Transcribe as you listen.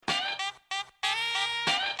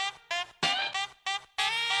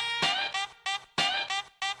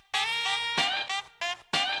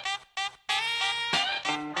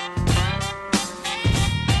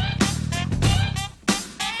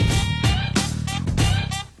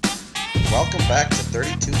back to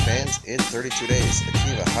 32 Fans in 32 Days.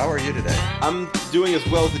 Akiva, how are you today? I'm doing as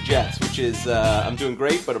well as the Jets, which is, I'm doing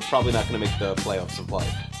great, but I'm probably not going to make the playoffs of life.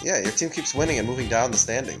 Yeah, your team keeps winning and moving down the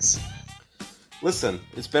standings. Listen,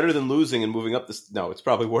 it's better than losing and moving up the... No, it's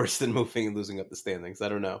probably worse than moving and losing up the standings. I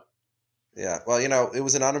don't know. Yeah, well, it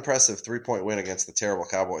was an unimpressive 3-point win against the terrible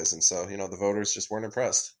Cowboys, and so, the voters just weren't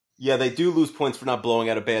impressed. Yeah, they do lose points for not blowing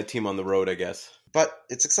out a bad team on the road, I guess. But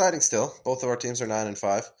it's exciting still. Both of our teams are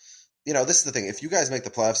 9-5. This is the thing. If you guys make the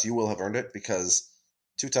playoffs, you will have earned it because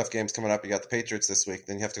 2 tough games coming up. You got the Patriots this week.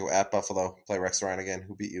 Then you have to go at Buffalo, play Rex Ryan again,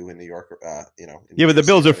 who beat you in New York. Yeah, but the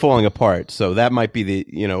Bills are falling apart, so that might be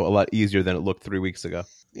a lot easier than it looked 3 weeks ago.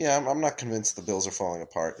 Yeah, I'm not convinced the Bills are falling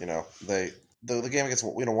apart. The game against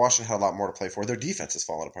Washington had a lot more to play for. Their defense is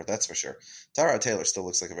falling apart, that's for sure. Tyrod Taylor still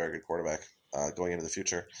looks like a very good quarterback going into the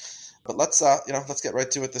future. But let's get right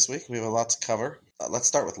to it this week. We have a lot to cover. Let's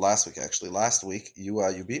start with last week. Actually, last week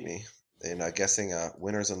you beat me in guessing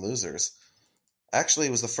winners and losers. Actually,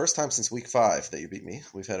 it was the first time since week 5 that you beat me.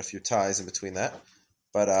 We've had a few ties in between that,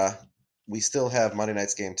 but we still have Monday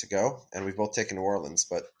night's game to go, and we've both taken New Orleans.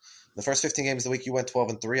 But the first 15 games of the week, you went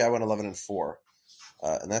 12-3. I went 11-4,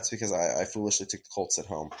 and that's because I foolishly took the Colts at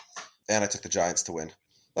home, and I took the Giants to win.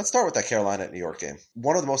 Let's start with that Carolina at New York game.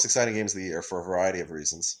 One of the most exciting games of the year for a variety of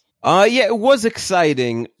reasons. Yeah, it was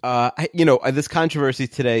exciting. This controversy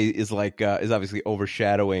today is obviously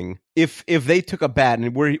overshadowing. If they took a bat,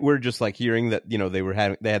 and we're just like hearing that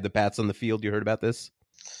they had the bats on the field. You heard about this?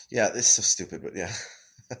 Yeah, it's so stupid, but yeah.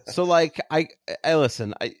 So I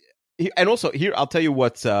listen. And also here I'll tell you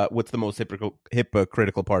what's the most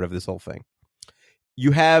hypocritical part of this whole thing.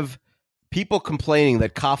 You have people complaining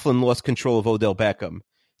that Coughlin lost control of Odell Beckham.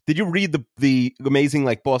 Did you read the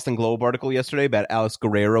amazing Boston Globe article yesterday about Alex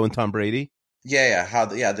Guerrero and Tom Brady? Yeah.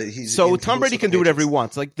 Tom Brady can do whatever he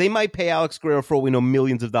wants. They might pay Alex Guerrero for all we know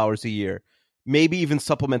millions of dollars a year, maybe even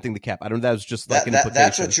supplementing the cap. I don't know. That was just an implication.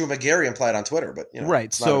 That's what Drew McGarry implied on Twitter, but right.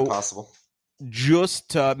 It's not impossible. Just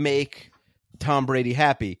to make Tom Brady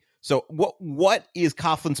happy. So what is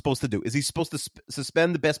Coughlin supposed to do? Is he supposed to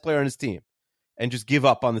suspend the best player on his team and just give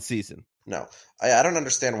up on the season? No, I don't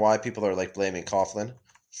understand why people are blaming Coughlin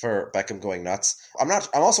for Beckham going nuts. I'm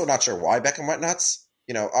also not sure why Beckham went nuts.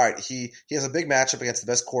 All right, he has a big matchup against the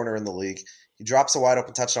best corner in the league. He drops a wide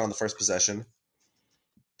open touchdown on the first possession.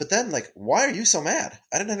 But then, why are you so mad?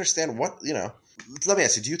 I didn't understand what, Let me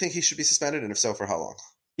ask you, do you think he should be suspended? And if so, for how long?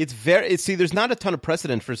 There's not a ton of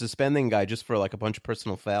precedent for suspending a guy just for a bunch of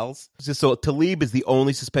personal fouls. So Talib is the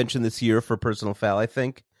only suspension this year for personal foul, I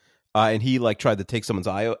think. And he tried to take someone's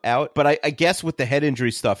eye out. But I guess with the head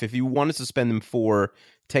injury stuff, if you want to suspend him for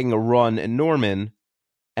taking a run at Norman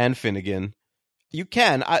and Finnegan, you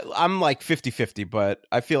can. I'm 50-50, but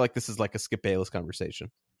I feel like this is a Skip Bayless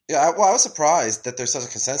conversation. Yeah, I was surprised that there's such a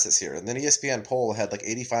consensus here. And then ESPN poll had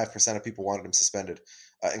 85% of people wanted him suspended,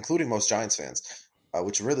 including most Giants fans,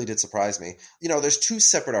 which really did surprise me. There's 2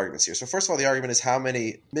 separate arguments here. So first of all, the argument is how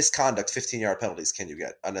many misconduct 15-yard penalties can you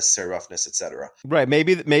get, unnecessary roughness, etc. Right.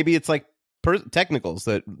 Maybe it's technicals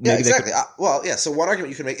that maybe yeah, exactly. So one argument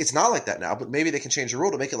you can make, it's not like that now, but maybe they can change the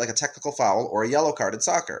rule to make it like a technical foul or a yellow card in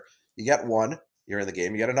soccer. You get one, you're in the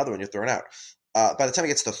game. You get another one, you're thrown out. By the time it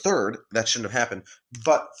gets to the third, that shouldn't have happened.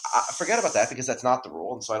 But forget about that because that's not the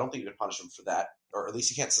rule, and so I don't think you can punish him for that, or at least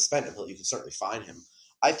you can't suspend him. You can certainly fine him.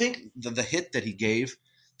 I think the hit that he gave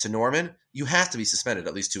to Norman, you have to be suspended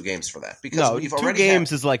at least 2 games for that. Because we've 2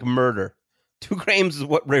 games is like murder. 2 games is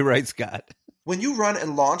what Ray Rice got. When you run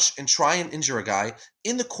and launch and try and injure a guy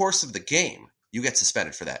in the course of the game, you get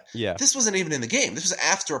suspended for that. Yeah. This wasn't even in the game. This was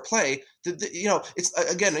after a play. It's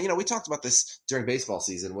again, we talked about this during baseball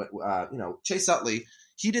season. Chase Utley,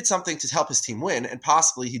 he did something to help his team win, and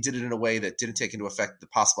possibly he did it in a way that didn't take into effect the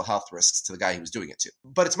possible health risks to the guy he was doing it to.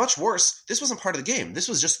 But it's much worse. This wasn't part of the game. This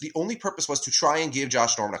was just the only purpose was to try and give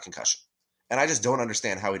Josh Norman a concussion. And I just don't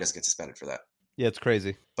understand how he doesn't get suspended for that. Yeah, it's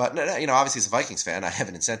crazy. But, obviously as a Vikings fan, I have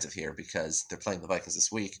an incentive here because they're playing the Vikings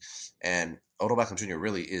this week, and Odell Beckham Jr.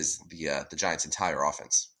 really is the Giants' entire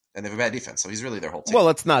offense. And they have a bad defense, so he's really their whole team. Well,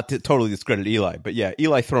 let's not totally discredit Eli, but yeah,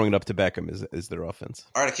 Eli throwing it up to Beckham is their offense.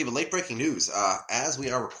 All right, Akiva, late breaking news. As we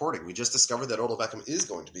are recording, we just discovered that Odell Beckham is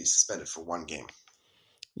going to be suspended for 1 game.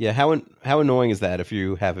 Yeah, how annoying is that if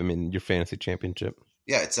you have him in your fantasy championship?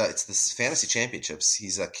 Yeah, it's this fantasy championships.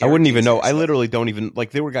 He's I wouldn't even know. I literally don't even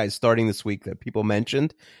there were guys starting this week that people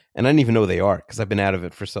mentioned, and I didn't even know they are because I've been out of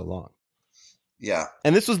it for so long. Yeah,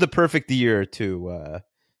 and this was the perfect year to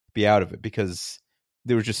be out of it because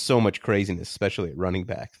there was just so much craziness, especially at running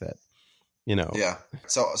back. That Yeah.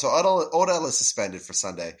 So Odell is suspended for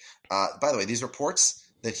Sunday. By the way, these reports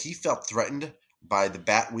that he felt threatened by the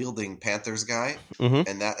bat-wielding Panthers guy,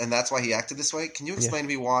 and that's why he acted this way. Can you explain to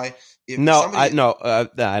me why?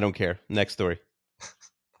 I don't care. Next story.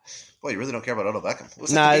 Boy, you really don't care about Odell Beckham.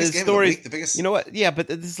 Was Nah, the biggest game of the week? The biggest. You know what? Yeah, but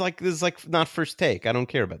this is like not first take. I don't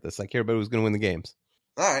care about this. I care about who's going to win the games.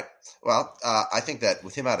 All right. Well, I think that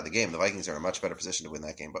with him out of the game, the Vikings are in a much better position to win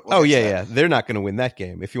that game. But they're not going to win that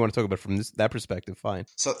game. If you want to talk about it from that perspective, fine.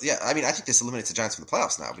 So yeah, I mean, I think this eliminates the Giants from the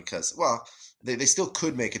playoffs now because, well, they still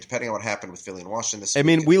could make it depending on what happened with Philly and Washington this week. I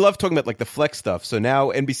mean, we love talking about like the flex stuff. So now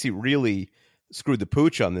NBC really screwed the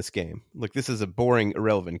pooch on this game. Like, this is a boring,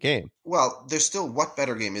 irrelevant game. Well, there's still, what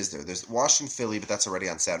better game is there? There's Washington, Philly, but that's already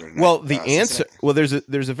on Saturday night. Well, the answer,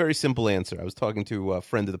 there's a very simple answer. I was talking to a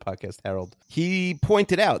friend of the podcast, Harold. He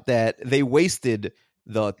pointed out that they wasted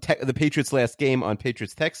the Patriots' last game on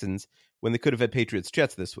Patriots-Texans when they could have had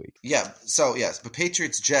Patriots-Jets this week. Yeah, so yes, but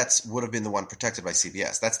Patriots-Jets would have been the one protected by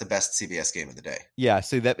CBS. That's the best CBS game of the day. Yeah,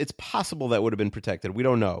 so that it's possible that would have been protected. We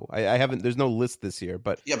don't know. I haven't. There's no list this year,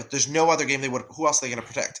 but yeah, but there's no other game they would. Who else are they going to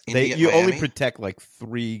protect? You only protect like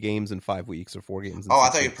 3 games in 5 weeks or 4 games. I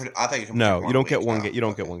thought you. No, you don't get one game. You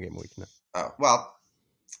don't get one game a week. No. Oh well,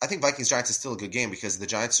 I think Vikings Giants is still a good game because the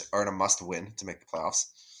Giants are in a must win to make the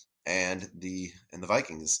playoffs. And the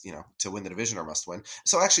Vikings, to win the division are must win.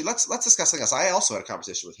 So actually, let's discuss something else. I also had a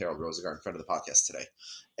conversation with Harold Rosengarten, friend of the podcast today,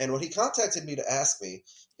 and what he contacted me to ask me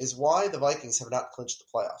is why the Vikings have not clinched the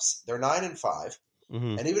playoffs. They're 9-5,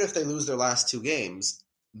 and even if they lose their last 2 games,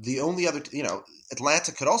 the only other,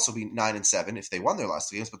 Atlanta could also be 9-7 if they won their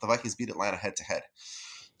last 2 games, but the Vikings beat Atlanta head to head.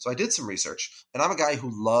 So I did some research, and I'm a guy who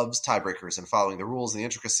loves tiebreakers and following the rules and the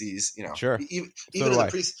intricacies. Sure. Even in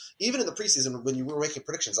the preseason, when you were making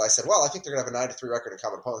predictions, I said, "Well, I think they're going to have a 9-3 record in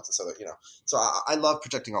common opponents," and so that So I love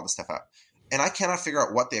projecting all this stuff out, and I cannot figure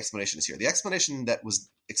out what the explanation is here. The explanation that was,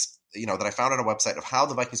 that I found on a website of how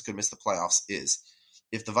the Vikings could miss the playoffs is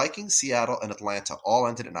if the Vikings, Seattle, and Atlanta all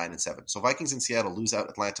ended at 9-7. So Vikings and Seattle lose out,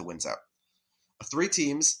 Atlanta wins out. 3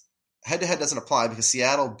 teams. Head-to-head doesn't apply because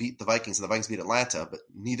Seattle beat the Vikings and the Vikings beat Atlanta, but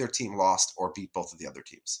neither team lost or beat both of the other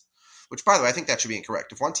teams. Which, by the way, I think that should be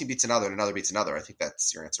incorrect. If one team beats another and another beats another, I think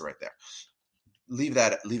that's your answer right there. Leave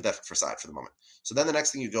that for side for the moment. So then the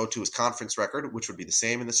next thing you go to is conference record, which would be the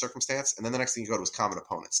same in this circumstance. And then the next thing you go to is common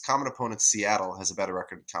opponents. Common opponents, Seattle has a better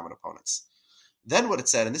record than common opponents. Then what it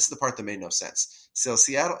said, and this is the part that made no sense. So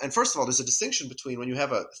Seattle, and first of all, there's a distinction between when you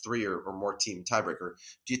have a 3 or more team tiebreaker,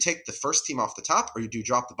 do you take the first team off the top or do you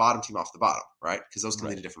drop the bottom team off the bottom, right? Because those can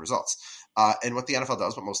lead to different results. And what the NFL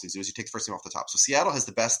does, what most of these do, is you take the first team off the top. So Seattle has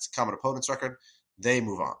the best common opponents record. They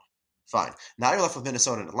move on. Fine. Now you're left with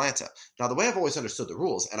Minnesota and Atlanta. Now, the way I've always understood the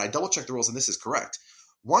rules, and I double-checked the rules, and this is correct,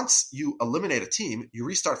 once you eliminate a team, you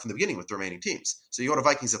restart from the beginning with the remaining teams. So you go to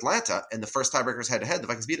Vikings-Atlanta, and the first tiebreaker is head-to-head. The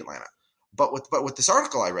Vikings beat Atlanta. But what this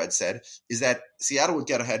article I read said is that Seattle would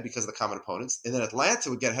get ahead because of the common opponents, and then Atlanta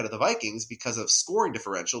would get ahead of the Vikings because of scoring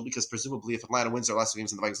differential, because presumably if Atlanta wins their last 2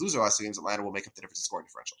 games and the Vikings lose their last 2 games, Atlanta will make up the difference in scoring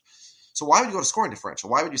differential. So why would you go to scoring differential?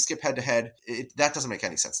 Why would you skip head-to-head? That doesn't make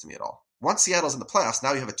any sense to me at all. Once Seattle's in the playoffs,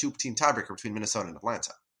 now you have a 2-team tiebreaker between Minnesota and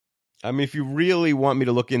Atlanta. I mean, if you really want me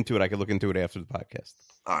to look into it, I could look into it after the podcast.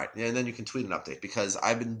 All right, and then you can tweet an update because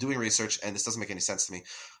I've been doing research and this doesn't make any sense to me.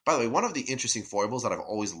 By the way, one of the interesting foibles that I've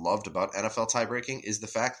always loved about NFL tiebreaking is the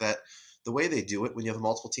fact that the way they do it when you have a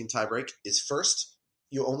multiple team tiebreak is first,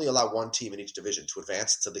 you only allow one team in each division to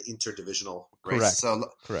advance to the interdivisional race.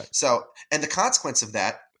 Correct. So, and the consequence of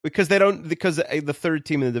that, because the third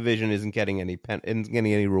team in the division isn't getting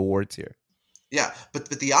any rewards here. Yeah, but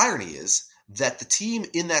the irony is that the team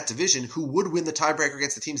in that division who would win the tiebreaker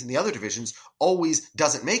against the teams in the other divisions always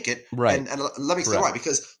doesn't make it. Right. And let me explain why.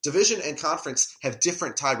 Because division and conference have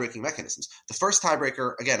different tie-breaking mechanisms. The first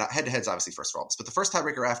tiebreaker, again, head-to-head is obviously first for all this, but the first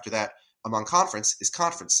tiebreaker after that among conference is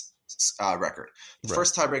conference record. The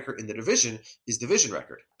first tiebreaker in the division is division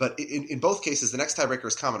record. But in both cases, the next tiebreaker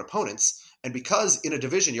is common opponents. And because in a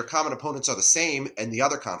division, your common opponents are the same in the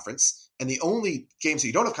other conference, and the only games that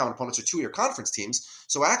you don't have common opponents are 2 of your conference teams.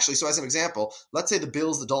 So as an example, let's say the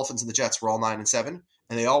Bills, the Dolphins, and the Jets were all 9-7,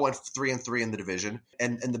 and they all went 3-3 in the division.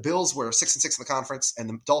 And the Bills were 6-6 in the conference, and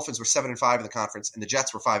the Dolphins were 7-5 in the conference, and the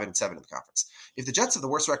Jets were 5-7 in the conference. If the Jets have the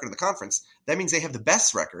worst record in the conference, that means they have the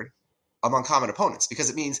best record among common opponents,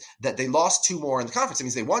 because it means that they lost 2 more in the conference. It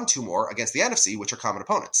means they won 2 more against the NFC, which are common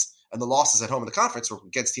opponents. And the losses at home in the conference were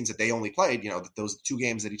against teams that they only played, those 2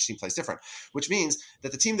 games that each team plays different, which means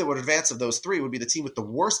that the team that would advance of those 3 would be the team with the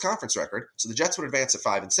worst conference record. So the Jets would advance at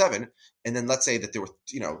 5-7. And then let's say that there were,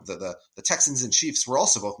 the Texans and Chiefs were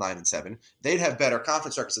also both 9-7. They'd have better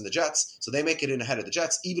conference records than the Jets. So they make it in ahead of the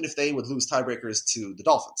Jets, even if they would lose tiebreakers to the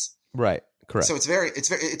Dolphins. Right. Correct. So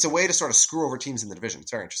it's a way to sort of screw over teams in the division.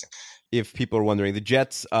 It's very interesting. If people are wondering, the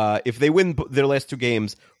Jets, if they win their last two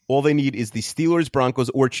games, all they need is the Steelers, Broncos,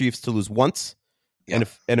 or Chiefs to lose once. Yeah.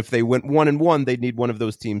 And if they went 1-1, they'd need one of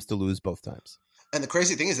those teams to lose both times. And the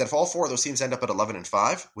crazy thing is that if all four of those teams end up at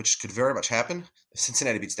 11-5, which could very much happen, if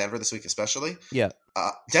Cincinnati beats Denver this week especially,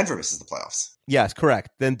 Denver misses the playoffs. Yes, correct.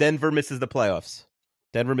 Then Denver misses the playoffs.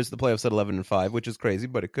 Denver missed the playoffs at 11-5, which is crazy,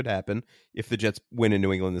 but it could happen if the Jets win in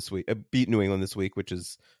New England this week, beat New England this week, which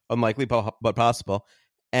is unlikely but possible.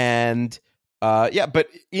 And but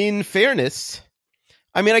in fairness,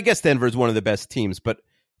 I mean, I guess Denver is one of the best teams, but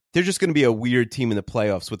they're just going to be a weird team in the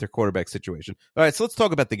playoffs with their quarterback situation. All right, so let's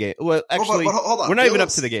talk about the game. Well, actually, hold on. We're not even up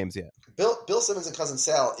to the games yet. Bill Simmons and Cousin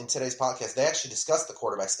Sal in today's podcast, they actually discussed the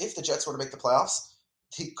quarterbacks. If the Jets were to make the playoffs,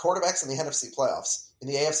 the quarterbacks in the NFC playoffs, in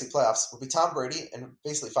the AFC playoffs, would be Tom Brady and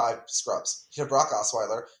basically 5 scrubs. You'd have Brock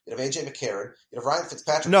Osweiler, you'd have A.J. McCarron, you'd have Ryan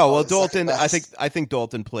Fitzpatrick. No, well, Dalton, I think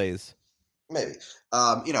Dalton plays. Maybe,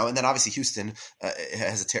 and then obviously Houston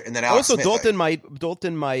has a and then Alex also Smith,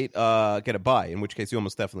 Dalton might get a bye, in which case he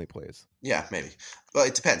almost definitely plays. Yeah, maybe. Well,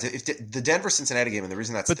 it depends. If the Denver Cincinnati game, and the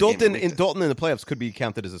reason that's Dalton in the playoffs could be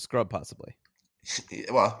counted as a scrub, possibly.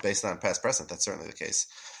 Well, based on past precedent, that's certainly the case.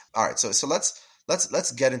 All right, so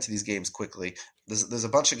let's get into these games quickly. There's a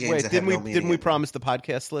bunch of games. Wait, that have no meaning. Didn't we promise the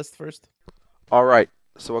podcast list first? All right.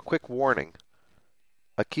 So a quick warning.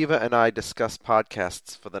 Akiva and I discuss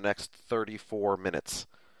podcasts for the next 34 minutes.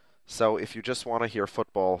 So if you just want to hear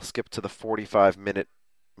football, skip to the 45-minute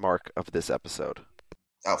mark of this episode.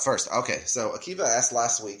 Oh, first. Okay. So Akiva asked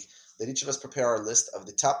last week that each of us prepare our list of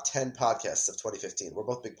the top 10 podcasts of 2015. We're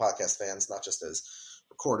both big podcast fans, not just as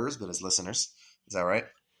recorders, but as listeners. Is that right?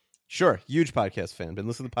 Sure. Huge podcast fan. Been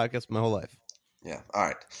listening to podcasts my whole life. Yeah. All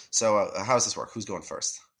right. So how does this work? Who's going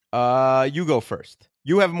first? You go first.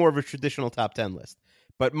 You have more of a traditional top 10 list.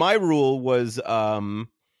 But my rule was I'm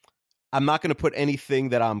not going to put anything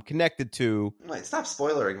that I'm connected to. Wait, stop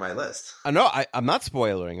spoilering my list. No, I'm not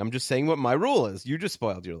spoilering. I'm just saying what my rule is. You just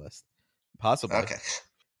spoiled your list. Possibly. Okay.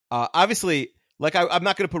 Obviously, like I'm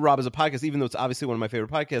not going to put Rob as a podcast, even though it's obviously one of my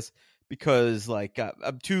favorite podcasts, because like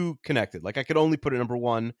I'm too connected. Like I could only put it number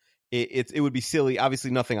one. It would be silly.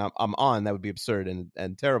 Obviously, nothing I'm on that would be absurd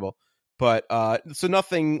and terrible. But so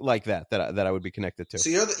nothing like that I would be connected to. So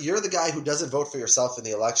you're the guy who doesn't vote for yourself in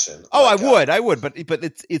the election. Oh, like, I would, but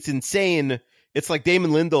it's insane. It's like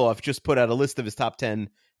Damon Lindelof just put out a list of his top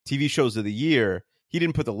 10 TV shows of the year. He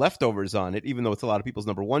didn't put The Leftovers on it, even though it's a lot of people's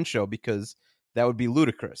number one show, because that would be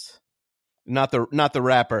ludicrous. Not the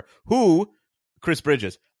rapper who Chris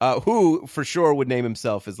Bridges, who for sure would name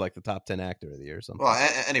himself as like the top 10 actor of the year or something. Well,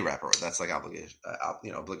 any rapper, that's like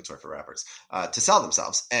obligatory for rappers to sell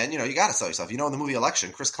themselves. And, you got to sell yourself. In the movie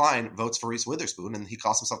Election, Chris Klein votes for Reese Witherspoon, and he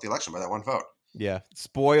costs himself the election by that one vote. Yeah.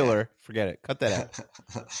 Spoiler. Forget it. Cut that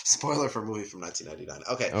out. Spoiler for a movie from 1999.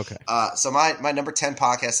 Okay. So my number 10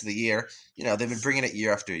 podcast of the year, they've been bringing it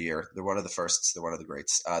year after year. They're one of the firsts. They're one of the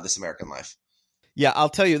greats. This American Life. Yeah, I'll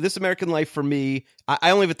tell you, This American Life for me,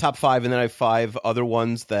 I only have a top 5, and then I have 5 other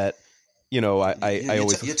ones that, I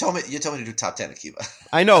always. You told me to do top 10, Akiva.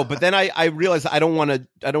 I know, but then I realized I don't want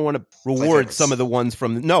to reward some of the ones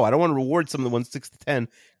from. No, I don't want to reward some of the ones 6 to 10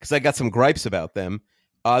 because I got some gripes about them.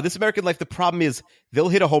 This American Life, the problem is they'll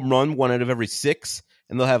hit a home run 1 out of every 6,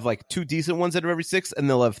 and they'll have like 2 decent ones out of every 6, and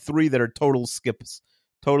they'll have 3 that are total skips,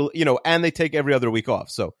 and they take every other week off.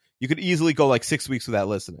 So you could easily go like 6 weeks without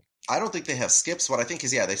listening. I don't think they have skips. What I think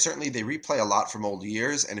is, they replay a lot from old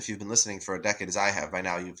years, and if you've been listening for a decade as I have by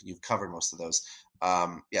now, you've covered most of those.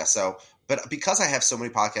 But because I have so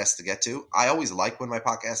many podcasts to get to, I always like when my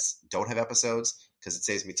podcasts don't have episodes because it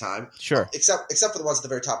saves me time. Sure. Except for the ones at the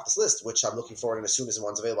very top of this list, which I'm looking forward, and as soon as the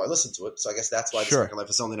one's available, I listen to it. So I guess that's why This American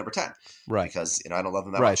Life is only number 10. Right. Because I don't love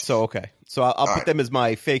them that much. Right. So okay. So I'll put them as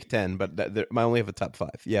my fake 10, but I only have a top 5.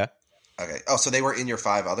 Yeah. Okay. Oh, so they were in your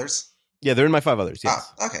 5 others? Yeah, they're in my 5 others,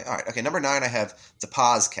 yes. Okay, all right. Okay, number 9, I have the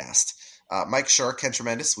Pazcast. Mike Schur, Ken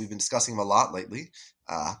Tremendous. We've been discussing him a lot lately.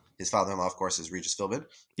 His father-in-law, of course, is Regis Philbin.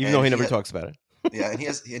 Even though he never talks about it. Yeah, and he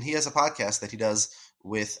has a podcast that he does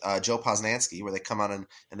with Joe Posnanski, where they come on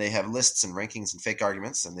and they have lists and rankings and fake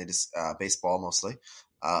arguments, and they just baseball mostly.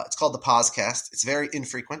 It's called the Pazcast. It's very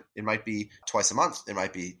infrequent. It might be twice a month. It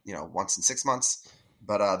might be once in 6 months.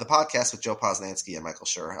 But the podcast with Joe Posnanski and Michael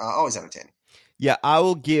Schur, always entertaining. Yeah, I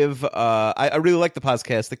will give I really like the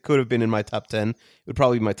podcast. It could have been in my top 10. It would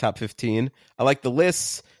probably be my top 15. I like the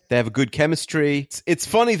lists. They have a good chemistry. It's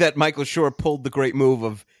funny that Michael Schur pulled the great move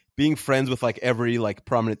of being friends with like every like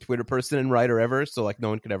prominent Twitter person and writer ever, so like no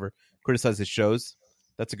one could ever criticize his shows.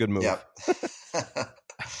 That's a good move. Yep.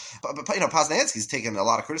 but Poznansky's taken a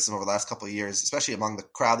lot of criticism over the last couple of years, especially among the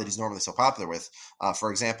crowd that he's normally so popular with.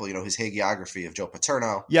 For example, his hagiography of Joe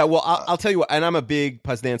Paterno. Yeah, well, I'll tell you what, and I'm a big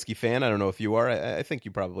Poznansky fan. I don't know if you are. I think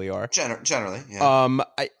you probably are. Generally, yeah.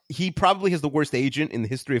 He probably has the worst agent in the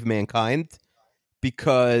history of mankind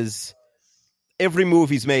because every move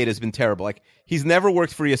he's made has been terrible. Like, he's never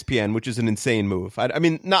worked for ESPN, which is an insane move. I don't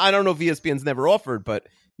know if ESPN's never offered, but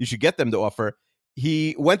you should get them to offer.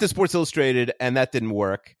 He went to Sports Illustrated, and that didn't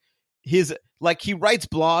work. He writes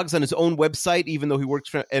blogs on his own website, even though he works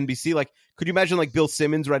for NBC. Like, could you imagine Bill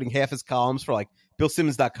Simmons writing half his columns for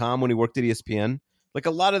BillSimmons.com when he worked at ESPN? Like,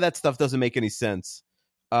 a lot of that stuff doesn't make any sense.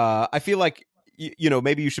 I feel like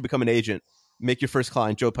maybe you should become an agent, make your first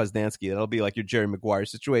client Joe Poznansky. That'll be like your Jerry Maguire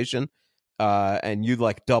situation, and you'd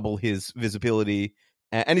double his visibility,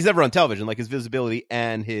 and he's never on television. His visibility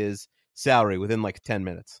and his salary within 10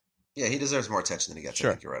 minutes. Yeah, he deserves more attention than he gets.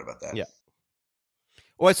 Sure. I think you're right about that. Yeah.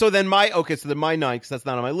 Well, so then my 9, because that's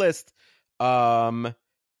not on my list.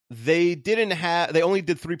 They only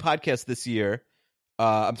did 3 podcasts this year.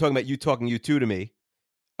 I'm talking about You Talking U2 to Me.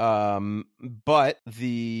 But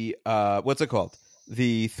the what's it called?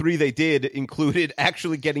 The 3 they did included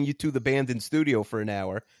actually getting U2 the band in studio for an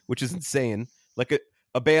hour, which is insane. Like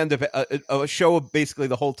a band of a show of basically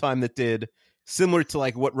the whole time that did similar to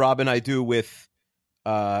what Rob and I do with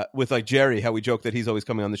Jerry, how we joke that he's always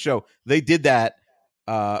coming on the show. They did that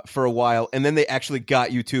for a while, and then they actually got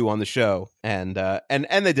U2 on the show, and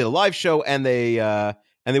they did a live show, and they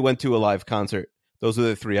went to a live concert. Those are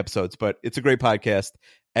the 3 episodes, but it's a great podcast,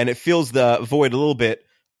 and it fills the void a little bit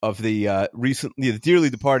of the the dearly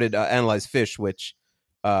departed Analyze Fish, which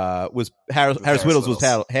was Harris Whittles was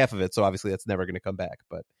half of it, so obviously that's never going to come back.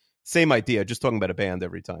 But same idea, just talking about a band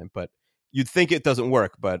every time. But you'd think it doesn't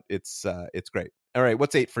work, but it's great. All right,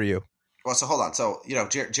 what's 8 for you? Well, so hold on. So,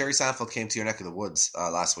 Jerry Seinfeld came to your neck of the woods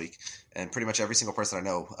last week, and pretty much every single person I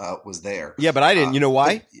know was there. Yeah, but I didn't. You know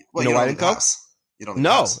why? Well, you know why I didn't go? You don't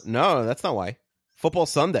leave No, that's not why. Football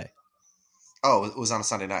Sunday. Oh, it was on a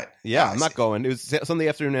Sunday night. Yeah, I'm not going. It was Sunday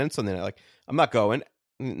afternoon and Sunday night. I'm not going.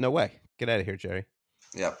 No way. Get out of here, Jerry.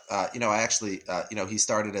 Yeah. I actually, he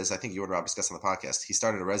started, as I think you and Rob discussed on the podcast, he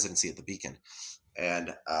started a residency at the Beacon.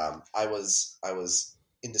 And I was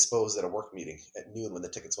indisposed at a work meeting at noon when the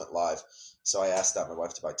tickets went live. So I asked my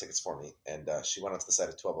wife to buy tickets for me, and she went onto the site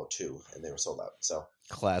at 12:02, and they were sold out. So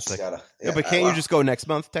classic. But can't you just go next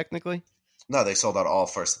month technically? No, they sold out all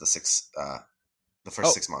first of the 6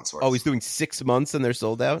 6 months. Oh, he's doing 6 months and they're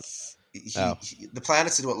sold out? The plan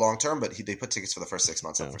is to do it long term, but they put tickets for the first 6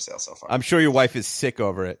 months up for sale so far. I'm sure your wife is sick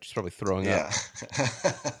over it. She's probably throwing up.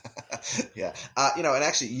 Yeah. And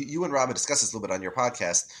actually, you and Robin discussed this a little bit on your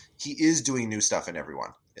podcast. He is doing new stuff in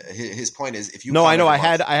everyone. His point is, if you I know. I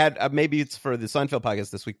had maybe it's for the Seinfeld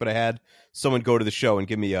podcast this week, but I had someone go to the show and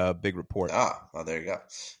give me a big report. Well, there you go.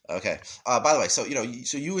 Okay. By the way, so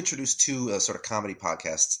you introduced 2 sort of comedy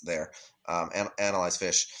podcasts there, Analyze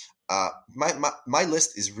Fish. My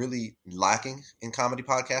list is really lacking in comedy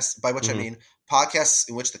podcasts, by which I mean podcasts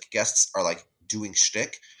in which the guests are doing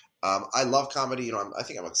shtick. I love comedy. I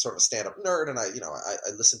think I'm a sort of a stand-up nerd, and I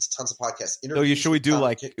listen to tons of podcasts. Should we do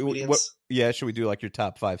should we do your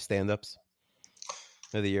top 5 stand-ups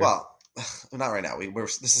of the year? Well, not right now.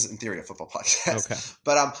 This is in theory a football podcast. Okay.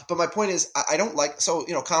 But my point is, I don't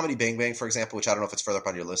Comedy Bang Bang, for example, which I don't know if it's further up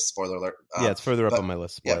on your list. Spoiler alert. It's further up on my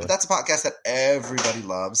list. Spoiler. Yeah, but that's a podcast that everybody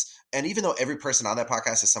loves, and even though every person on that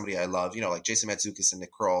podcast is somebody I love, like Jason Mantzoukas and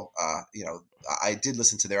Nick Kroll, I did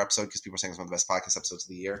listen to their episode because people were saying it's one of the best podcast episodes of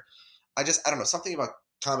the year. I don't know, something about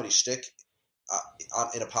comedy shtick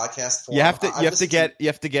in a podcast form. You have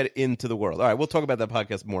to get into the world. All right, we'll talk about that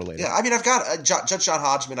podcast more later. Yeah, I mean, I've got Judge John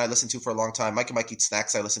Hodgman I listened to for a long time. Mike and Mike Eat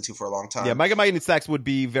Snacks I listened to for a long time. Yeah, Mike and Mike Eat Snacks would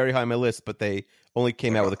be very high on my list, but they only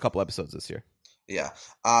came out with a couple episodes this year. Yeah.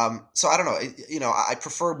 So I don't know. I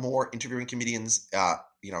prefer more interviewing comedians,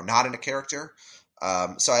 not in a character.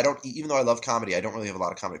 So I don't, even though I love comedy, I don't really have a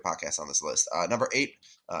lot of comedy podcasts on this list. Number 8,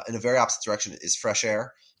 in a very opposite direction, is Fresh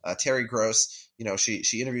Air. Terry Gross,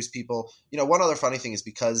 she interviews people. One other funny thing is,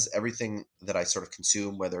 because everything that I sort of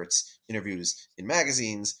consume, whether it's interviews in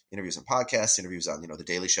magazines, interviews in podcasts, interviews on, The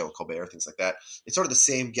Daily Show, Colbert, things like that, it's sort of the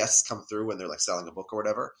same guests come through when they're selling a book or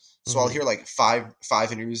whatever. So I'll hear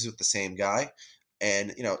five interviews with the same guy.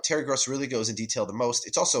 And, Terry Gross really goes in detail the most.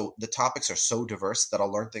 It's also, the topics are so diverse that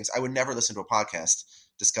I'll learn things. I would never listen to a podcast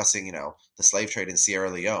discussing, the slave trade in Sierra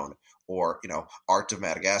Leone or, art of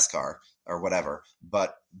Madagascar or whatever.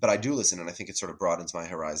 But I do listen, and I think it sort of broadens my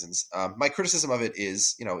horizons. My criticism of it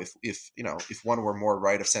is, if one were more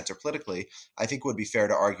right of center politically, I think it would be fair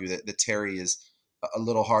to argue that Terry is a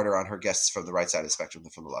little harder on her guests from the right side of the spectrum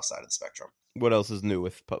than from the left side of the spectrum. What else is new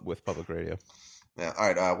with public radio? Yeah.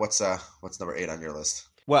 All right. What's number 8 on your list?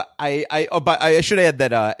 Well, but I should add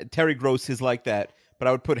that Terry Gross is like that, but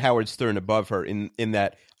I would put Howard Stern above her in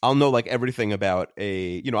that I'll know like everything about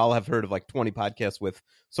I'll have heard of like 20 podcasts with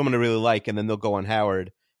someone I really like, and then they'll go on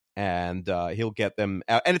Howard and he'll get them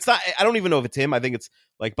out. And it's not, I don't even know if it's him. I think it's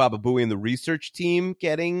like Baba Booey and the research team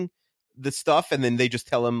getting the stuff, and then they just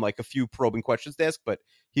tell him like a few probing questions to ask, but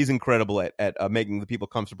he's incredible at making the people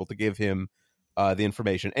comfortable to give him the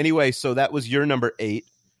information. Anyway, so that was your number 8.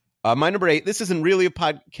 My number 8, this isn't really a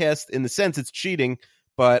podcast in the sense it's cheating,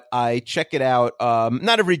 but I check it out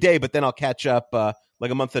not every day, but then I'll catch up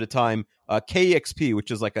like a month at a time. KEXP,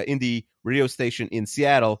 which is like an indie radio station in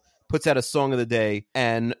Seattle, puts out a song of the day,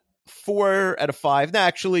 and 4 out of 5,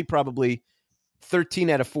 actually probably 13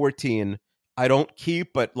 out of 14, I don't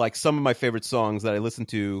keep, but like some of my favorite songs that I listen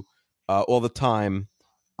to all the time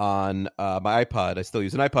on my iPod, I still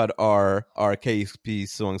use an iPod, are KEXP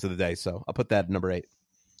songs of the day. So I'll put that at number 8.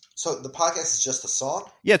 So the podcast is just a song?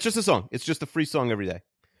 Yeah, it's just a song. It's just a free song every day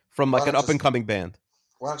from like an up-and-coming band.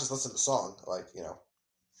 Why not just listen to the song? Like,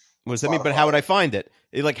 What does that mean? But how would I find it?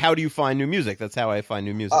 Like, how do you find new music? That's how I find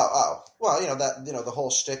new music. Oh. Well, the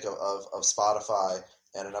whole shtick of Spotify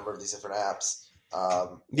and a number of these different apps.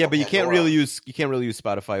 Yeah, but you can't really use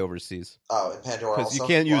Spotify overseas. Oh, and Pandora because also? You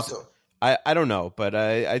can't use. I don't know, but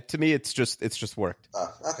to me it's just worked.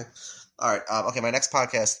 Okay. All right. Okay. My next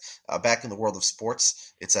podcast, back in the world of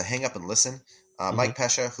sports, it's a Hang Up and Listen. Mike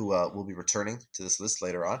Pesha, who will be returning to this list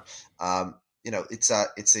later on. It's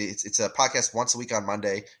a podcast once a week on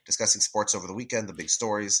Monday, discussing sports over the weekend, the big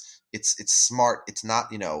stories. It's smart. It's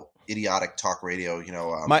not idiotic talk radio.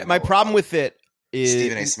 My problem with it is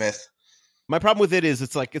Stephen A. Smith. My problem with it is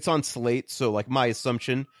it's on Slate, so like my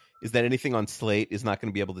assumption is that anything on Slate is not going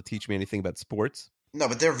to be able to teach me anything about sports. No,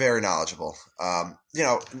 but they're very knowledgeable. Now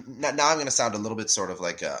I'm going to sound a little bit sort of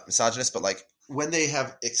like misogynist, but like when they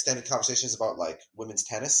have extended conversations about like women's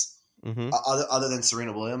tennis, other than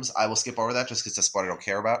Serena Williams, I will skip over that just because it's a sport I don't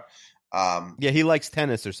care about. Yeah, he likes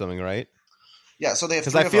tennis or something, right? Yeah, so they have,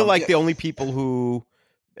 because I feel like the only people who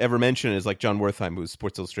ever mention it is like John Wertheim, who's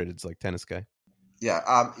Sports Illustrated's like tennis guy. Yeah,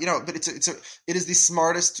 but it is the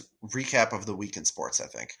smartest recap of the week in sports, I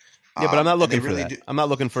think. Yeah, but I'm not looking for that. I'm not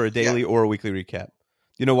looking for a daily or a weekly recap.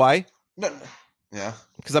 You know why? No. Yeah.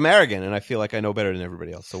 Because I'm arrogant and I feel like I know better than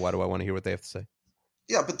everybody else. So why do I want to hear what they have to say?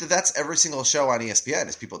 Yeah, but that's every single show on ESPN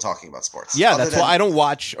is people talking about sports. Yeah, that's why I don't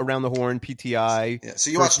watch Around the Horn, PTI. Yeah,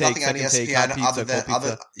 so you watch nothing on ESPN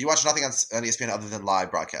you watch nothing on ESPN other than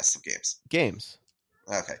live broadcasts of games. Games.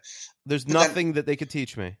 Okay. There's nothing that they could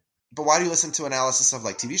teach me. But why do you listen to analysis of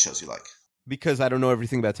like TV shows you like? Because I don't know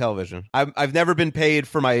everything about television. I've never been paid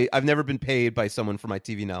by someone for my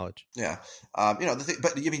TV knowledge. Yeah,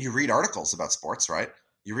 but you read articles about sports, right?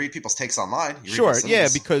 You read people's takes online. Sure, yeah,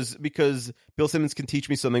 because Bill Simmons can teach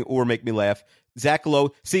me something or make me laugh. Zach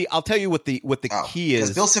Lowe. See, I'll tell you what the key is.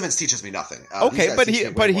 Because Bill Simmons teaches me nothing. Okay,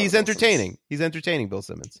 but he's entertaining. He's entertaining, Bill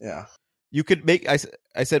Simmons. Yeah. You could make.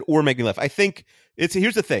 I said or make me laugh. I think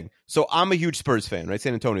here's the thing. So I'm a huge Spurs fan, right?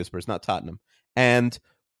 San Antonio Spurs, not Tottenham, and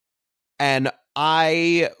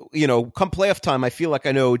I, come playoff time, I feel like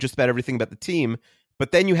I know just about everything about the team.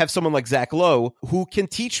 But then you have someone like Zach Lowe who can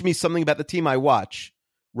teach me something about the team I watch,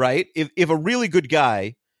 right? If a really good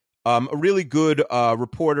guy, a really good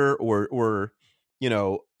reporter or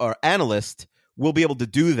analyst will be able to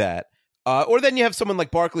do that, or then you have someone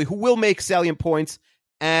like Barkley who will make salient points,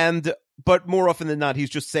 but more often than not,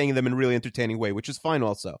 he's just saying them in a really entertaining way, which is fine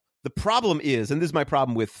also. The problem is, and this is my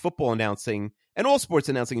problem with football announcing and all sports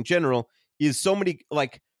announcing in general, is so many,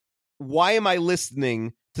 like, why am I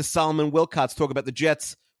listening to Solomon Wilcots talk about the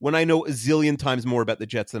Jets when I know a zillion times more about the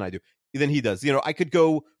Jets than he does? I could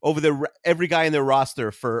go over every guy in their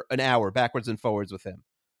roster for an hour backwards and forwards with him.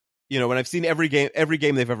 When I've seen every game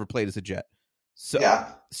they've ever played as a Jet. So,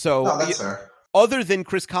 yeah. So no, that's fair. Other than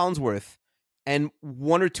Chris Collinsworth and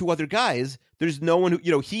one or two other guys, there's no one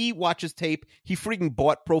who, he watches tape. He freaking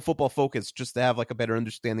bought Pro Football Focus just to have like a better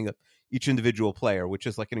understanding of each individual player, which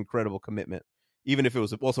is like an incredible commitment, even if it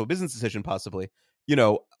was also a business decision, possibly.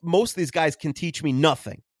 Most of these guys can teach me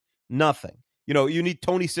nothing. You need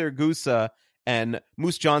Tony Siragusa and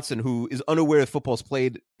Moose Johnson, who is unaware that football's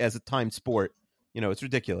played as a timed sport. It's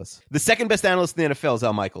ridiculous. The second best analyst in the NFL is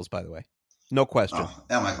Al Michaels, by the way. No question. Oh,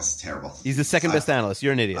 Al Michaels is terrible. He's the second best analyst.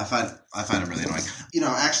 You're an idiot. I find him really annoying.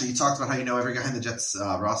 Actually, you talked about how you know every guy in the Jets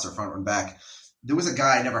roster, front and back. There was a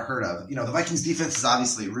guy I never heard of. The Vikings defense is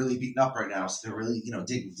obviously really beaten up right now, so they're really,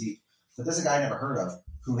 digging deep. But there's a guy I never heard of.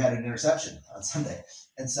 who had an interception on Sunday.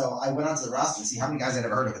 And so I went onto the roster to see how many guys I'd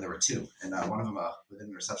ever heard of, and there were two. And one of them with an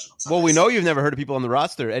interception on Sunday. Well, we know you've never heard of people on the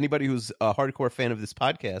roster. Anybody who's a hardcore fan of this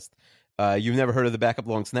podcast, you've never heard of the backup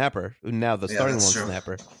long snapper, now the starting long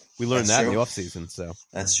snapper. We learned that in the offseason. So.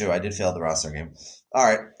 That's true. I did fail the roster game. All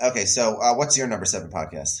right. Okay, so what's your number 7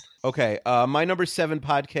 podcast? Okay, my number 7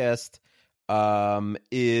 podcast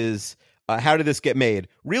is How Did This Get Made?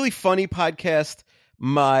 Really funny podcast.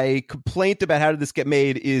 My complaint about How Did This Get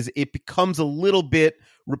Made is it becomes a little bit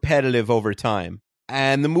repetitive over time.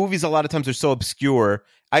 And the movies a lot of times are so obscure.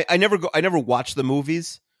 I never watch the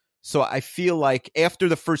movies. So I feel like after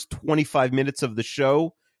the first 25 minutes of the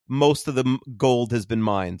show, most of the gold has been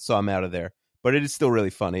mined. So I'm out of there. But it is still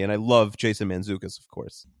really funny, and I love Jason Mantzoukas, of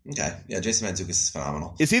course. Okay, yeah, Jason Mantzoukas is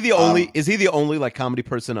phenomenal. Is he the only? Is he the only like comedy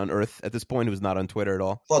person on Earth at this point who's not on Twitter at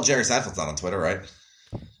all? Well, Jerry Seinfeld's not on Twitter, right?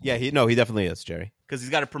 Yeah, he definitely is, Jerry, because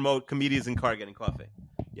he's got to promote comedians in car getting coffee.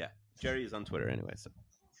 Yeah, Jerry is on Twitter anyway. So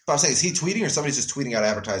I'm saying, is he tweeting or somebody's just tweeting out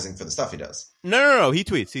advertising for the stuff he does? No. He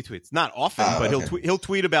tweets. Not often, but he'll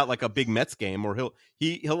tweet about like a big Mets game, or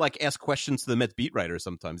he'll like ask questions to the Mets beat writer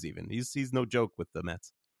sometimes. Even he's no joke with the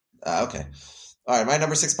Mets. Okay. All right, my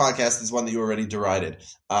number 6 podcast is one that you already derided.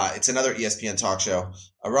 It's another ESPN talk show.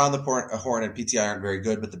 Around the Horn and PTI aren't very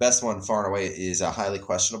good, but the best one far and away is Highly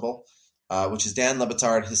Questionable, which is Dan Le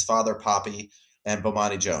Batard, his father, Poppy, and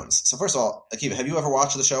Bomani Jones. So first of all, Akiva, have you ever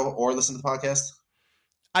watched the show or listened to the podcast?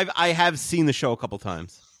 I have seen the show a couple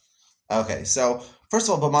times. Okay, so first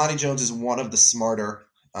of all, Bomani Jones is one of the smarter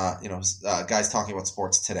guys talking about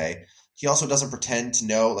sports today. He also doesn't pretend to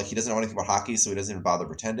know, like he doesn't know anything about hockey, so he doesn't even bother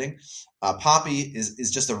pretending. Poppy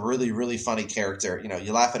is just a really, really funny character. You know,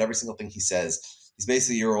 you laugh at every single thing he says. He's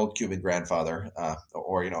basically your old Cuban grandfather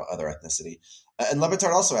or other ethnicity. And Le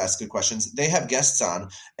Batard also asks good questions. They have guests on,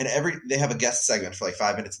 and they have a guest segment for like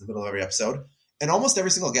 5 minutes in the middle of every episode. And almost every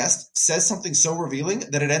single guest says something so revealing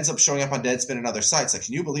that it ends up showing up on Deadspin and other sites. Like,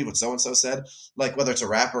 can you believe what so-and-so said? Like, whether it's a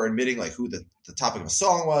rapper admitting, like, who the topic of a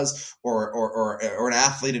song was, or an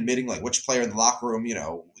athlete admitting, like, which player in the locker room,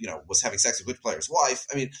 was having sex with which player's wife.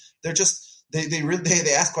 I mean, they're just – they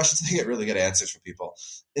ask questions and they get really good answers from people.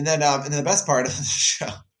 And then the best part of the show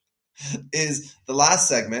is the last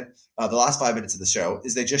segment, the last 5 minutes of the show,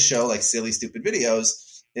 is they just show, like, silly, stupid videos.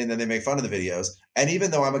 And then they make fun of the videos. And even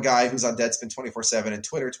though I'm a guy who's on Deadspin 24/7 and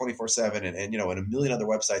Twitter 24/7 and a million other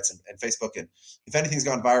websites and Facebook, and if anything's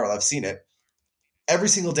gone viral, I've seen it. Every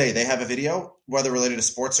single day they have a video, whether related to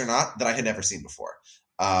sports or not, that I had never seen before.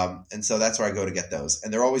 And so that's where I go to get those.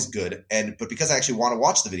 And they're always good. But because I actually want to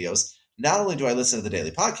watch the videos, not only do I listen to the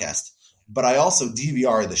daily podcast, but I also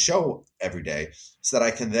DVR the show every day so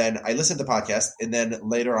that I listen to the podcast, and then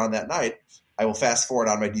later on that night, I will fast forward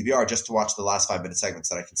on my DVR just to watch the last 5 minute segments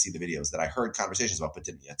that I can see the videos that I heard conversations about but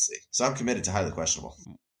didn't yet see. So I'm committed to Highly Questionable.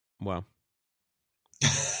 Wow.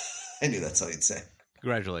 I knew that's what you'd say.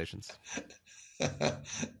 Congratulations. All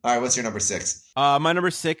right, what's your number 6? My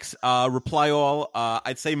number 6, Reply All.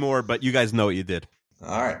 I'd say more, but you guys know what you did.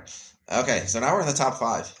 All right. Okay, so now we're in the top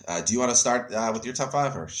 5. Do you want to start with your top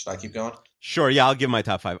 5, or should I keep going? Sure, yeah, I'll give my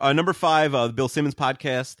top 5. Number 5, the Bill Simmons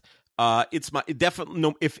podcast. It's my definitely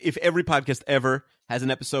no. If every podcast ever has an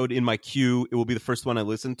episode in my queue, it will be the first one I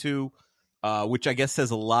listen to, which I guess says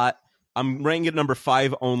a lot. I'm ranking it number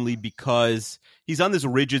 5 only because he's on this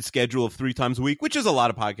rigid schedule of 3 times a week, which is a lot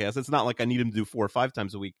of podcasts. It's not like I need him to do 4 or 5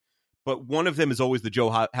 times a week, but one of them is always the Joe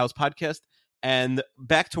House podcast. And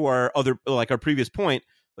back to our previous point,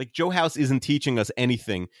 like Joe House isn't teaching us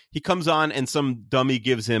anything. He comes on and some dummy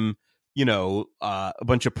gives him, a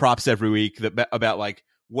bunch of props every week about like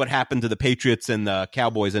what happened to the Patriots and the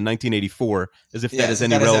Cowboys in 1984, as if that has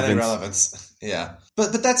any relevance. Yeah,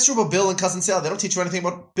 but that's true about Bill and Cousin Sal. They don't teach you anything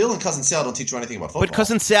about Bill and Cousin Sal. Don't teach you anything about football. But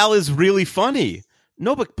Cousin Sal is really funny.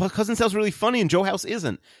 No, but Cousin Sal's really funny, and Joe House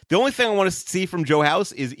isn't. The only thing I want to see from Joe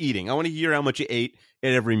House is eating. I want to hear how much he ate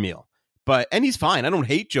at every meal. And he's fine. I don't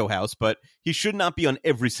hate Joe House, but he should not be on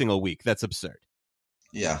every single week. That's absurd.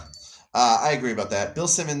 Yeah, I agree about that. Bill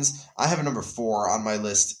Simmons, I have a number 4 on my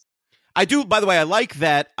list. I do, by the way, I like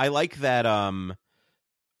that,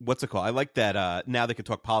 what's it called? I like that, now they can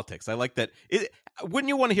talk politics. I like that. Wouldn't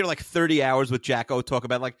you want to hear, like, 30 hours with Jacko talk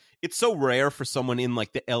about, like, it's so rare for someone in,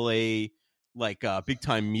 like, the L.A., like,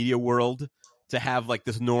 big-time media world to have, like,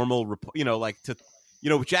 this normal,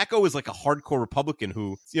 Jacko is, like, a hardcore Republican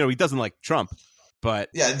who, he doesn't like Trump, but...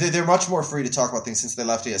 Yeah, they're much more free to talk about things since they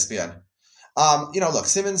left ESPN. Look,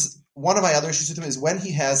 Simmons, one of my other issues with him is when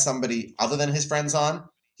he has somebody other than his friends on,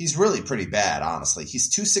 He's really pretty bad, honestly. He's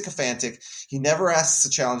too sycophantic. He never asks a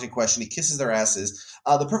challenging question. He kisses their asses.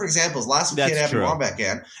 The perfect example is last week he had Abby Wambach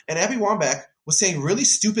again, and Abby Wambach was saying really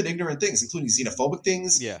stupid, ignorant things, including xenophobic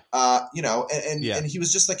things. Yeah. And he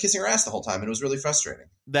was just like kissing her ass the whole time, and it was really frustrating.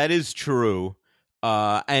 That is true.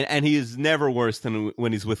 And he is never worse than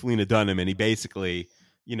when he's with Lena Dunham, and he basically,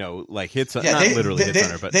 like hits on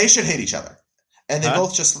her, but they should hate each other. And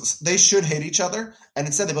they should hate each other, and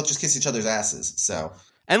instead they both just kiss each other's asses. So,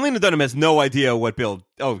 and Lena Dunham has no idea what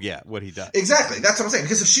he does. Exactly, that's what I'm saying.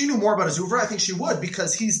 Because if she knew more about Azuvra, I think she would,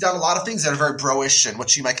 because he's done a lot of things that are very bro-ish and what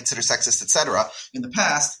she might consider sexist, etc. in the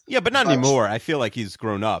past. Yeah, but not anymore. I feel like he's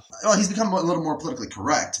grown up. Well, he's become a little more politically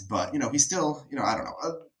correct, but he's still, I don't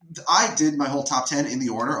know. I did my whole top 10 in the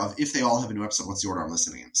order of if they all have a new episode, what's the order I'm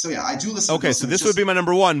listening in. So yeah, I do listen. Okay, so this would be my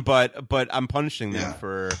number one, but I'm punishing them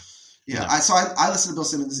for. Yeah, I listen to Bill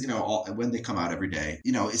Simmons, when they come out every day.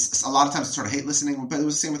 It's a lot of times I sort of hate listening, but it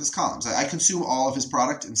was the same with his columns. I consume all of his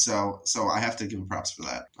product, and so I have to give him props for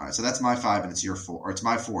that. All right, so that's my 5, and it's your 4, or it's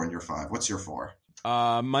my 4 and your 5. What's your 4?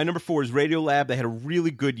 My number 4 is Radiolab. They had a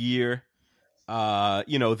really good year.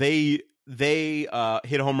 They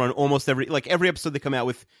hit a home run almost every episode they come out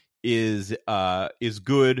with is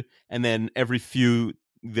good, and then every few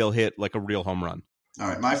they'll hit like a real home run. All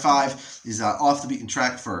right, my 5 is off the beaten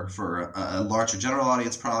track for a larger general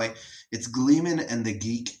audience, probably. It's Gleeman and the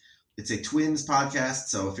Geek. It's a Twins podcast,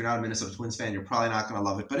 so if you're not a Minnesota Twins fan, you're probably not going to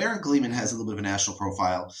love it. But Aaron Gleeman has a little bit of a national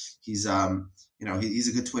profile. He's he's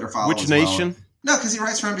a good Twitter follower. Which as nation? Well. No, because he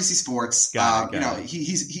writes for NBC Sports. Got it.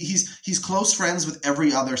 He's close friends with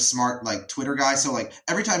every other smart Twitter guy. So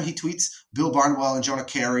every time he tweets, Bill Barnwell and Jonah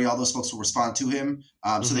Carey, all those folks will respond to him.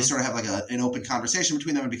 So they sort of have an open conversation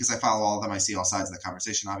between them. And because I follow all of them, I see all sides of the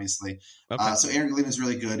conversation, obviously. Okay. So Aaron Gleeman is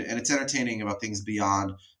really good, and it's entertaining about things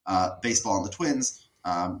beyond baseball and the Twins.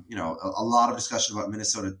 A lot of discussion about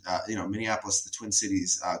Minnesota, Minneapolis, the Twin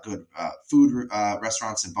Cities, good food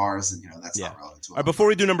restaurants and bars, and that's not relevant to it. All right, before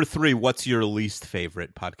we do number 3, what's your least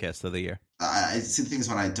favorite podcast of the year? I see the thing is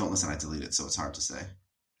when I don't listen, I delete it, so it's hard to say.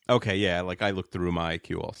 Okay, yeah, I looked through my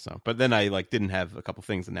queue also, but then I didn't have a couple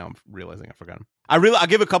things, and now I'm realizing I forgot them. I'll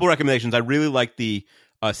give a couple recommendations. I really like the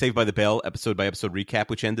Saved by the Bell episode by episode recap,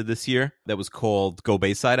 which ended this year. That was called Go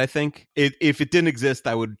Bayside, I think. If it didn't exist,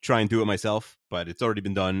 I would try and do it myself, but it's already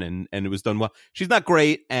been done, and it was done well. She's not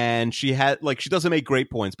great, and she doesn't make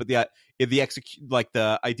great points, but the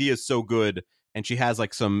idea is so good, and she has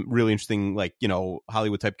some really interesting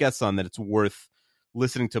Hollywood type guests on that it's worth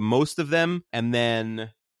listening to most of them. And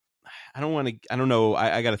then I don't know.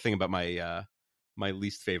 I got to think about my my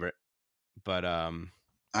least favorite, but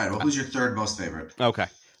all right, well, who's your third most favorite? Okay.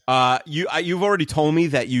 You've already told me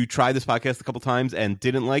that you tried this podcast a couple times and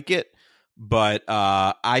didn't like it, but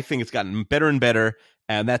I think it's gotten better and better,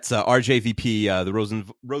 and that's RJVP, the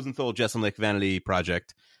Rosenthal Jeselnik Vanity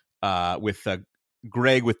Project, with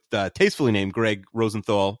Greg, with tastefully named Greg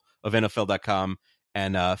Rosenthal of NFL.com,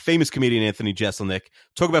 and famous comedian Anthony Jeselnik.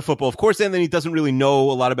 Talk about football. Of course, Anthony doesn't really know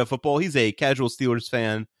a lot about football. He's a casual Steelers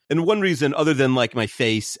fan. And one reason, other than my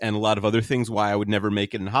face and a lot of other things, why I would never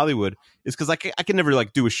make it in Hollywood is because I can never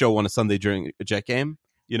do a show on a Sunday during a Jet game,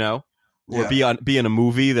 or be in a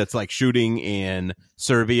movie that's shooting in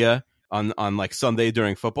Serbia on Sunday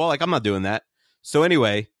during football. I'm not doing that. So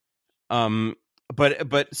anyway,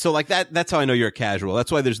 but so that's how I know you're a casual.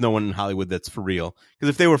 That's why there's no one in Hollywood that's for real. Because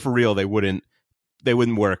if they were for real, they wouldn't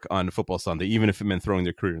work on Football Sunday, even if it meant throwing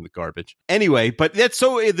their career in the garbage. Anyway, but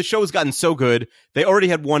the show has gotten so good. They already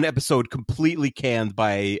had one episode completely canned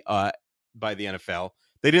by the NFL.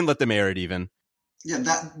 They didn't let them air it even. Yeah,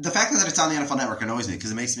 the fact that it's on the NFL Network annoys me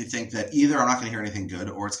because it makes me think that either I'm not going to hear anything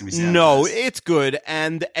good or it's going to be sad. No, it's good,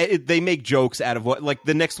 and they make jokes out of what.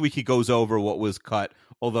 The next week he goes over what was cut,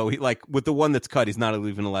 although he with the one that's cut, he's not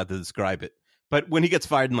even allowed to describe it. But when he gets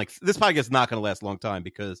fired, and this podcast is not going to last a long time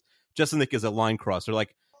because Jeselnik is a line crosser.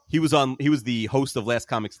 He was the host of Last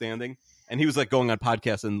Comic Standing, and he was going on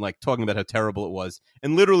podcasts and talking about how terrible it was.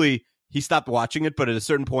 And literally, he stopped watching it, but at a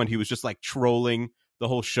certain point, he was just trolling the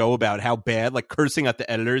whole show about how bad, cursing at the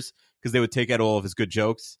editors because they would take out all of his good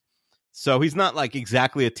jokes. So he's not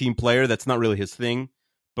exactly a team player. That's not really his thing.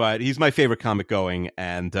 But he's my favorite comic going.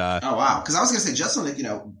 And oh wow, because I was going to say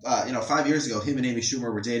Jeselnik, 5 years ago, him and Amy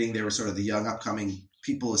Schumer were dating. They were sort of the young upcoming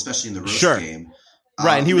people, especially in the roast game.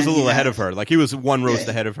 Right, and he was a little ahead of her. He was one roast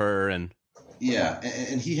ahead of her. And he had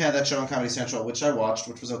that show on Comedy Central, which I watched,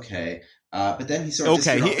 which was okay. But then he sort of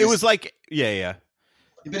disappeared it was yeah.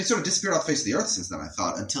 But he sort of disappeared off the face of the earth since then, I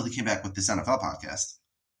thought, until he came back with this NFL podcast.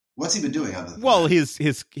 What's he been doing other than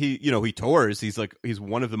that? He tours. He's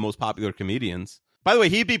one of the most popular comedians. By the way,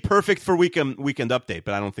 he'd be perfect for Weekend Update,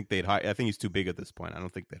 but I don't think they'd hire. I think he's too big at this point. I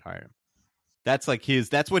don't think they'd hire him. That's like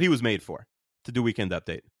that's what he was made for, to do Weekend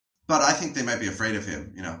Update. But I think they might be afraid of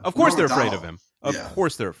him. Of course they're afraid of him. Of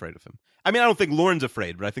course they're afraid of him. I mean, I don't think Lauren's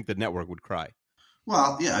afraid, but I think the network would cry.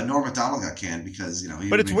 Well, yeah, Norm Macdonald got canned because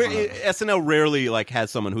But it's weird. SNL rarely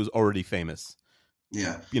has someone who's already famous.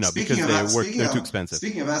 Yeah, because they're too expensive.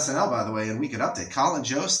 Speaking of SNL, by the way, in Weekend Update, Colin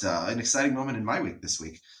Jost, an exciting moment in my week this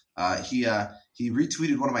week. He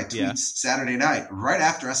retweeted one of my tweets Saturday night right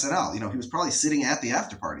after SNL. He was probably sitting at the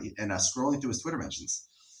after party and scrolling through his Twitter mentions.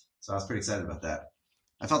 So I was pretty excited about that.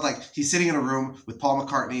 I felt like he's sitting in a room with Paul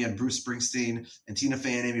McCartney and Bruce Springsteen and Tina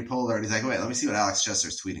Fey and Amy Poehler, and he's like, wait, let me see what Alex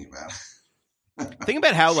Chester's tweeting about. Think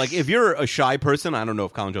about how, if you're a shy person, I don't know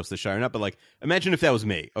if Colin Jost is shy or not, but, imagine if that was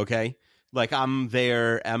me, okay? I'm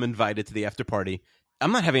there, I'm invited to the after party.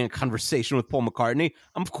 I'm not having a conversation with Paul McCartney.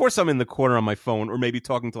 Of course I'm in the corner on my phone or maybe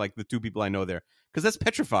talking to, the two people I know there, because that's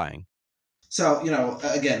petrifying. So,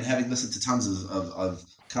 again, having listened to tons of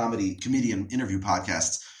comedian interview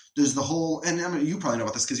podcasts, there's the whole, and I mean, you probably know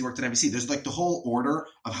about this because you worked at NBC. There's the whole order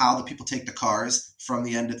of how the people take the cars from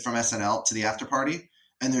SNL to the after party.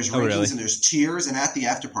 And there's rankings and there's tiers. And at the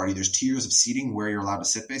after party, there's tiers of seating where you're allowed to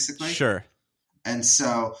sit, basically. Sure. And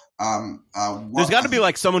so, there's got to be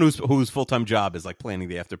someone whose full-time job is planning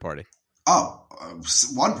the after party. Oh,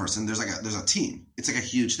 one person. There's a team. It's a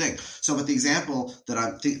huge thing. So, but the example that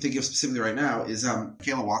I'm thinking of specifically right now is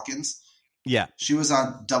Kayla Watkins. Yeah. She was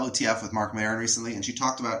on WTF with Mark Maron recently, and she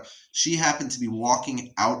talked about she happened to be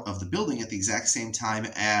walking out of the building at the exact same time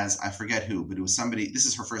as, I forget who, but it was somebody. This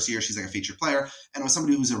is her first year. She's a featured player, and it was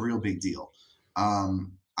somebody who was a real big deal.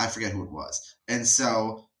 I forget who it was. And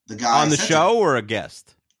so the guy on the show or a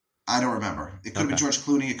guest? I don't remember. It could have been George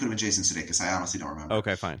Clooney. It could have been Jason Sudeikis. I honestly don't remember.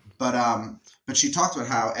 Okay, fine. But she talked about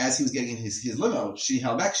how as he was getting in his limo, she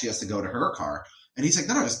held back. She has to go to her car. And he's like,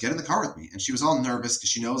 no, just get in the car with me. And she was all nervous because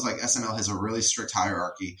she knows SNL has a really strict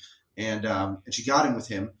hierarchy. And she got in with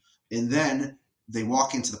him. And then they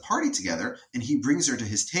walk into the party together and he brings her to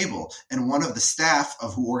his table. And one of the staff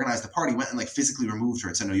of who organized the party went and physically removed her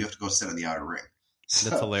and said, no, you have to go sit in the outer ring. So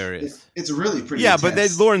that's hilarious. It's really pretty intense.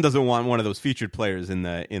 But Lauren doesn't want one of those featured players in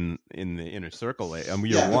the inner circle.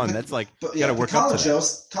 Year one. That's you got to work up to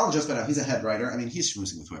that. Colin Jost, he's a head writer. I mean, he's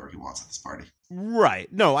schmoozing with whoever he wants at this party. Right.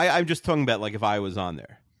 No, I'm just talking about if I was on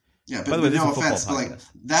there. Yeah, but no offense, but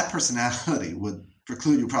that personality would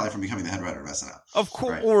preclude you probably from becoming the head writer of SNL. Of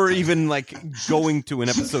course, right? Or even going to an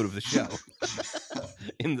episode of the show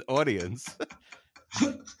in the audience.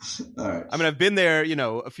 All right. I mean, I've been there,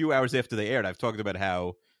 a few hours after they aired. I've talked about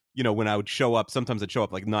how, when I would show up, sometimes I'd show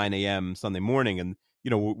up 9 a.m. Sunday morning and,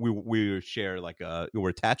 we share we're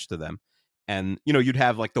attached to them. And, you'd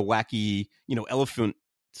have the wacky, elephant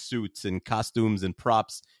suits and costumes and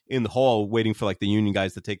props in the hall waiting for the union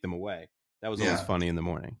guys to take them away. That was always funny in the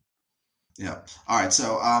morning. Yeah. All right.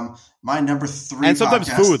 So, my number 3 and sometimes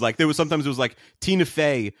food, sometimes it was Tina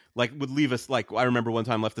Fey, would leave us, I remember one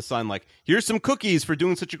time left a sign, here's some cookies for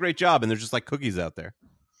doing such a great job. And there's just cookies out there.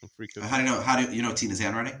 Free cookies. How do you know Tina's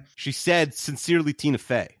handwriting? She said, sincerely, Tina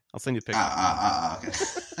Fey. I'll send you a picture.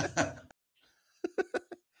 Okay.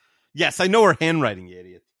 Yes, I know her handwriting, you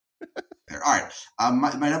idiot. All right.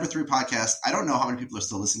 My number 3 podcast, I don't know how many people are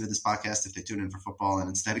still listening to this podcast if they tune in for football and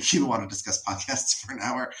instead of you want to discuss podcasts for an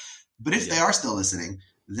hour. But if they are still listening,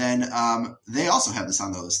 then they also have this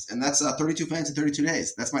on the list. And that's 32 Fans in 32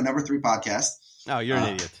 Days. That's my number 3 podcast. Oh, you're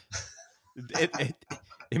an idiot.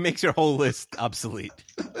 It makes your whole list obsolete.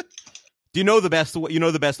 Do you know the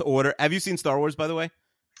best order? Have you seen Star Wars, by the way?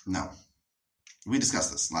 No. We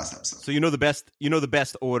discussed this last episode. So you know the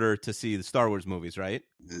best order to see the Star Wars movies, right?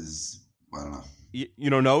 I don't know. You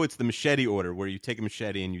don't know? It's the machete order, where you take a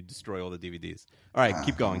machete and you destroy all the DVDs. All right,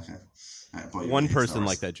 keep going. Okay. All right, boy, one person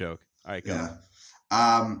liked that joke. All right, go.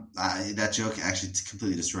 Yeah. That joke actually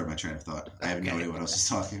completely destroyed my train of thought. I have no idea what I was just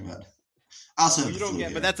talking about. I also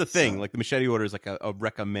have but that's the thing. The machete order is a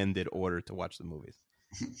recommended order to watch the movies.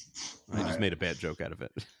 I just made a bad joke out of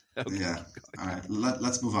it. Okay. Yeah. All right.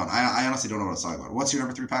 Let's move on. I honestly don't know what I was talking about. What's your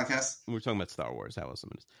number 3 podcast? We're talking about Star Wars. How else?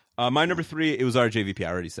 My number 3, it was RJVP. I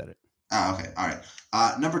already said it. Oh, okay. All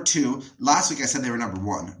right. Number 2. Last week I said they were number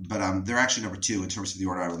 1, but they're actually number 2 in terms of the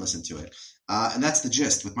order I would listen to it. And that's The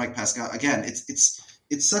Gist with Mike Pesca. Again, it's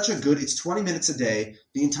such a good. It's 20 minutes a day.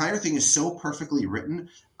 The entire thing is so perfectly written.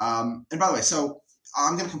 And by the way, so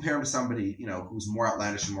I'm going to compare him to somebody who's more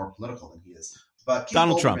outlandish and more political than he is. But Keith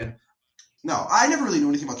Donald Olbermann, Trump. No, I never really knew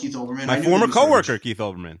anything about Keith Olbermann. My former coworker, Keith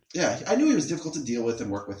Olbermann. Yeah, I knew he was difficult to deal with and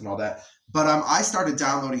work with and all that. But I started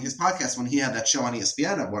downloading his podcast when he had that show on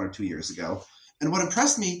ESPN 1 or 2 years ago. And what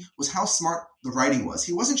impressed me was how smart the writing was.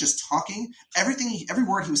 He wasn't just talking. Every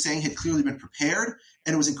word he was saying had clearly been prepared,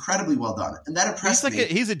 and it was incredibly well done. And that impressed me.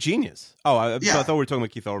 He's a genius. Oh, I Yeah. thought we were talking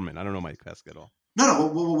about Keith Olbermann. I don't know Mike Pesca at all.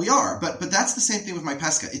 No, well, we are, but that's the same thing with Mike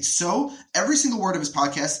Pesca. It's so every single word of his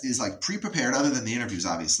podcast is like pre-prepared, other than the interviews.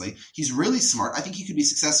 Obviously, he's really smart. I think he could be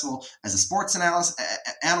successful as a sports analyst.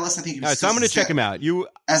 I think he could be All right, so I'm going to check him out.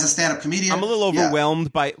 As a stand-up comedian. I'm a little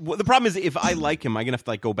overwhelmed by. Well, the problem is, if I like him, am I going to have to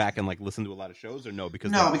like go back and like listen to a lot of shows, or no?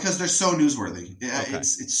 Because they're so newsworthy. Okay.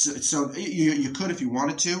 It's so you could if you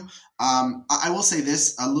wanted to. I will say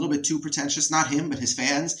this, a little bit too pretentious. Not him, but his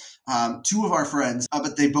fans. Two of our friends,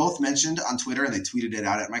 but they both mentioned on Twitter, and they tweeted it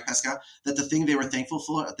out at Mike Pesca, that the thing they were thankful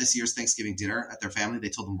for at this year's Thanksgiving dinner at their family, they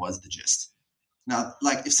told them was the gist. Now,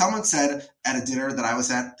 like if someone said at a dinner that I was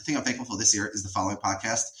at, the thing I'm thankful for this year is the following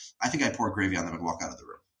podcast, I think I'd pour gravy on them and walk out of the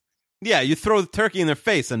room. Yeah, you throw the turkey in their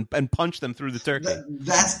face and punch them through the turkey.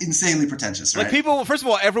 That's insanely pretentious, right? Like people, first of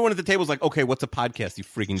all, everyone at the table is like, okay, what's a podcast, you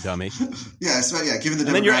freaking dummy? Given the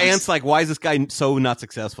and then your aunt's like, why is this guy so not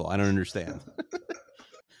successful? I don't understand.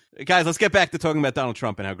 Guys, let's get back to talking about Donald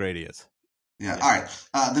Trump and how great he is. Yeah. All right.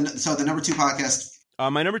 So the number 2 podcast.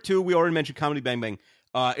 My number 2, we already mentioned Comedy Bang Bang.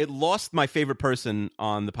 It lost my favorite person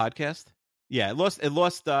on the podcast. Yeah, it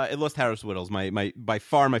lost Harris Whittles, my by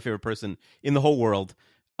far my favorite person in the whole world.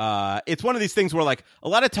 It's one of these things where like a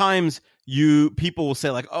lot of times people will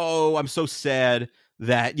say like, oh, I'm so sad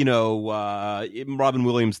that Robin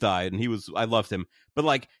Williams died, and I loved him. But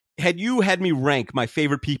like, had you had me rank my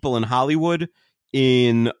favorite people in Hollywood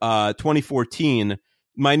in 2014,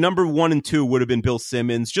 my number 1 and 2 would have been Bill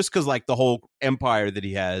Simmons, just because like the whole empire that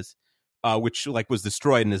he has, which like was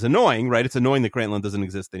destroyed and is annoying, right? It's annoying that Grantland doesn't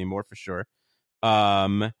exist anymore for sure,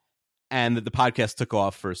 and that the podcast took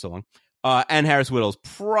off for so long. And Harris Whittles,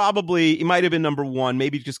 probably he might have been number 1,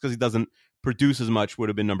 maybe just because he doesn't produce as much, would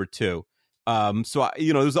have been number 2. So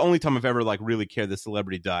it was the only time I've ever like really cared the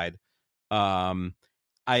celebrity died. So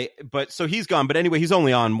he's gone, but anyway, he's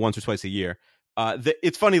only on once or twice a year.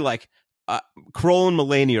 It's funny, like Kroll and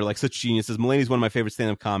Mulaney are like such geniuses. Mulaney's one of my favorite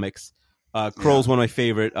stand-up comics. Kroll's one of my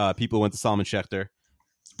favorite people who went to Solomon Schechter.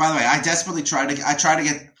 By the way, I desperately try to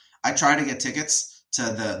get tickets to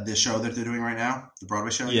the show that they're doing right now, the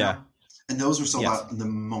Broadway show. Yeah. And those were sold out the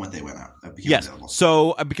moment they went out. Yes. Available.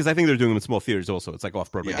 So because I think they're doing them in small theaters also. It's like off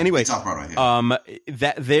Broadway. Yeah, anyway, it's off Broadway. Yeah.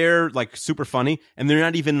 That they're like super funny, and they're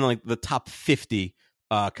not even like the top 50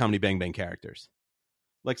 Comedy Bang Bang characters.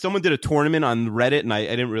 Like someone did a tournament on Reddit, and I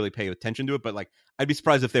didn't really pay attention to it, but like I'd be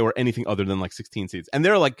surprised if they were anything other than like 16 seeds. And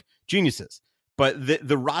they're like geniuses, but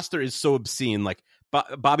the roster is so obscene. Like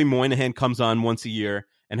Bobby Moynihan comes on once a year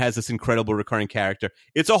and has this incredible recurring character.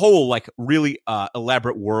 It's a whole like really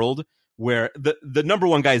elaborate world where the number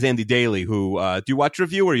 1 guy is Andy Daly, who do you watch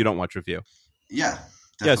Review or you don't watch Review? Yeah.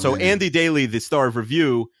 Definitely. Yeah, so Andy Daly, the star of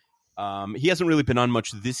Review, he hasn't really been on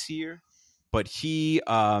much this year, but he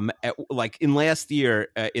in last year,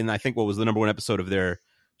 in I think what was the number 1 episode of their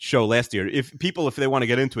show last year. If they want to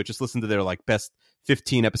get into it, just listen to their like best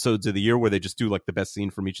 15 episodes of the year, where they just do like the best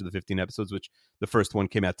scene from each of the 15 episodes, which the first one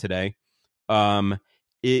came out today.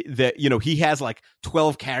 He has like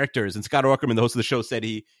 12 characters, and Scott Aukerman, the host of the show, said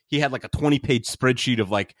he had like a 20-page spreadsheet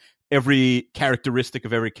of like every characteristic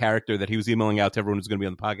of every character that he was emailing out to everyone who's going to be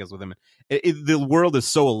on the podcast with him. The world is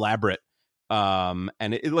so elaborate, and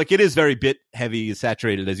it is very bit heavy,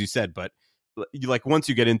 saturated, as you said, but like once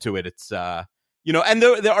you get into it, it's and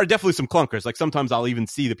there are definitely some clunkers. Like sometimes I'll even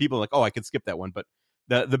see the people like, oh, I could skip that one, but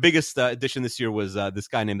the biggest addition this year was this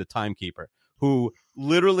guy named the Timekeeper, who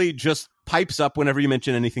literally just pipes up whenever you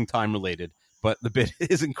mention anything time related, but the bit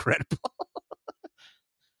is incredible.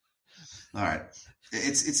 All right.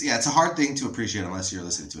 It's a hard thing to appreciate unless you're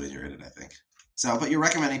listening to it and you're in it, I think. So, but you're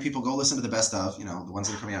recommending people go listen to the best of, the ones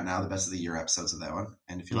that are coming out now, the best of the year episodes of that one.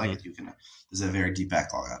 And if you like it, you can, there's a very deep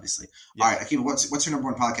backlog, obviously. Yeah. All right. Akiva, what's your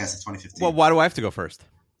number 1 podcast of 2015? Well, why do I have to go first?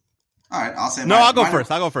 All right. I'll say I'll go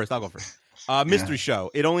first. Mystery Show.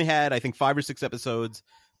 It only had, I think, 5 or 6 episodes.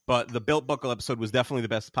 But the Belt Buckle episode was definitely the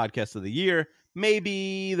best podcast of the year.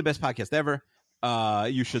 Maybe the best podcast ever.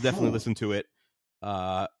 You should definitely listen to it.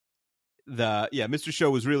 Mr. Show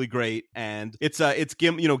was really great, and it's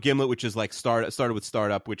Gimlet, which is like started with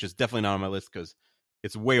Startup, which is definitely not on my list because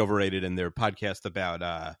it's way overrated. And their podcast about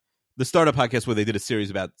the Startup podcast where they did a series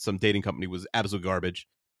about some dating company was absolute garbage.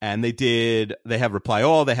 And they have Reply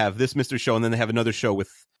All, they have this Mr. Show, and then they have another show with,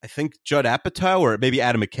 I think, Judd Apatow or maybe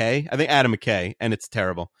Adam McKay. I think Adam McKay, and it's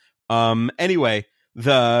terrible. Anyway,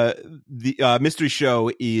 the Mystery Show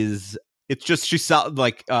is, it's just,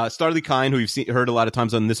 Starlee Kine, who you've heard a lot of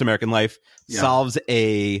times on This American Life, solves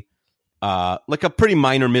a like a pretty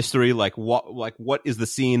minor mystery, like what is the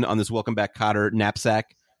scene on this Welcome Back Kotter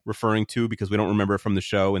knapsack referring to, because we don't remember it from the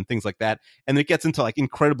show and things like that. And it gets into like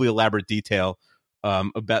incredibly elaborate detail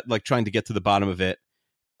about like trying to get to the bottom of it.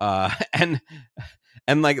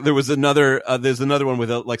 And like there's another one with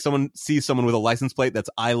like someone sees someone with a license plate that's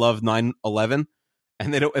I love 9/11,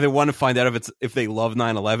 and they want to find out if they love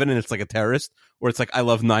 9/11 and it's like a terrorist, or it's like I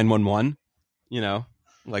love 911, you know.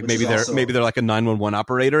 Like maybe they're like a 911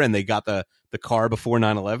 operator and they got the car before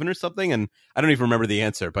 9/11 or something, and I don't even remember the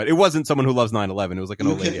answer, but it wasn't someone who loves 9/11. It was like an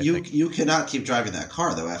old lady. You cannot keep driving that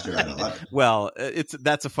car though after 9/11. Well,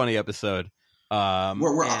 that's a funny episode.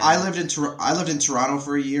 I lived in Toronto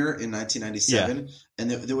for a year in 1997, and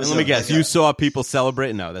there was. And let me guess, you saw people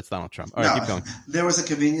celebrate? No, that's Donald Trump. All right, keep going. There was a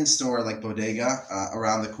convenience store like Bodega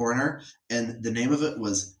around the corner, and the name of it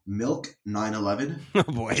was Milk 9/11. Oh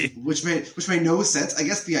boy, which made no sense. I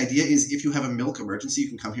guess the idea is if you have a milk emergency, you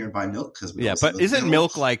can come here and buy milk because but isn't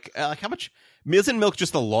milk like how much? Isn't milk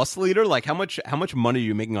just a loss leader? Like how much money are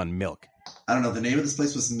you making on milk? I don't know. The name of this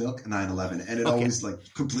place was Milk 9/11, and it always like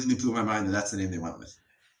completely blew my mind that that's the name they went with.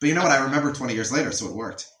 But you know what? I remember 20 years later, so it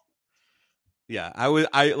worked. Yeah,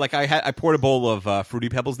 I poured a bowl of Fruity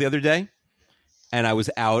Pebbles the other day, and I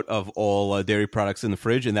was out of all dairy products in the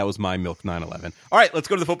fridge, and that was my Milk 9/11. All right, let's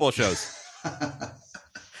go to the football shows.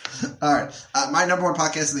 All right, my number one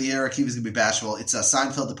podcast of the year. Akiva's gonna be bashful. It's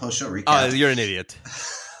Seinfeld, the post show recap. Oh, you're an idiot.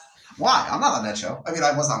 Why? I'm not on that show. I mean,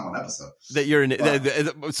 I was on one episode. That you're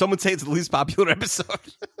some would say it's the least popular episode.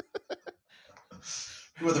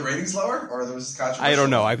 Were the ratings lower, or there was controversy? I don't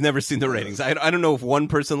know. I've never seen the ratings. I don't know if one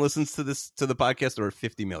person listens to the podcast or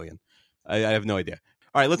 50 million. I have no idea.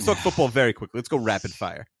 All right, let's talk football very quickly. Let's go rapid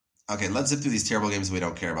fire. Okay, let's zip through these terrible games we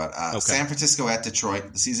don't care about. San Francisco at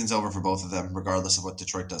Detroit. The season's over for both of them, regardless of what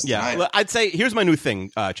Detroit does tonight. Yeah, I'd say here's my new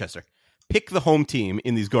thing, Chester. Pick the home team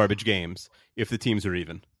in these garbage games if the teams are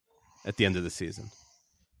even at the end of the season.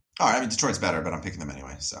 All right, I mean, Detroit's better, but I'm picking them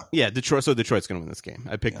anyway. So yeah, Detroit's going to win this game.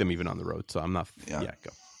 I picked them even on the road, so I'm not. Yeah,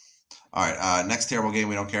 go. All right, next terrible game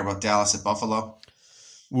we don't care about: Dallas at Buffalo.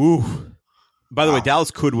 Ooh. By the way,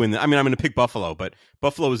 Dallas could win. I mean, I'm going to pick Buffalo, but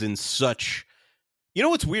Buffalo is in such. You know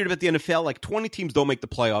what's weird about the NFL? Like 20 teams don't make the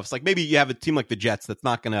playoffs. Like maybe you have a team like the Jets that's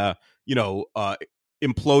not going to,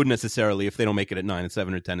 implode necessarily if they don't make it at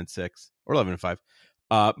 9-7 or 10-6 or 11-5.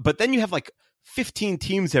 But then you have like 15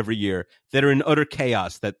 teams every year that are in utter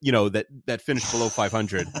chaos that finish below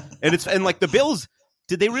 500. and like the Bills,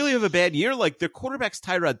 did they really have a bad year? Like their quarterback's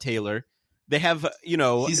Tyrod Taylor. They have,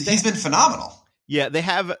 he's been phenomenal. Yeah,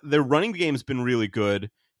 their running game's been really good.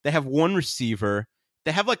 They have one receiver.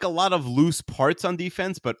 They have like a lot of loose parts on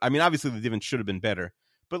defense, but I mean, obviously the defense should have been better.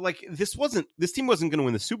 But like this team wasn't going to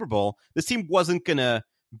win the Super Bowl. This team wasn't going to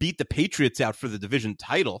beat the Patriots out for the division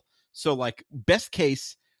title. So like best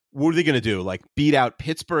case, what are they going to do? Like beat out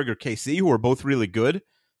Pittsburgh or KC, who are both really good,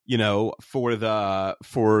 for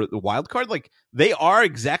the wild card? Like they are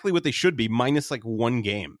exactly what they should be, minus like one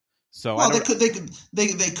game. So they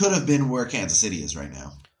could have been where Kansas City is right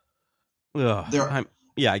now.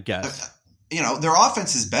 I guess. Their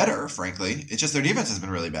offense is better, frankly. It's just their defense has been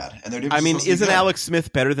really bad. And their defense isn't Alex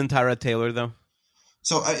Smith better than Tyrod Taylor, though?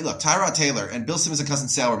 So, look, Tyrod Taylor and Bill Simmons and Cousin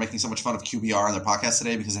Sal were making so much fun of QBR on their podcast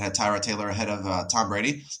today because it had Tyrod Taylor ahead of Tom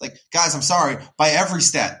Brady. Like, guys, I'm sorry. By every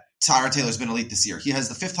stat, Tyrod Taylor's been elite this year. He has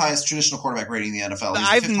the fifth highest traditional quarterback rating in the NFL.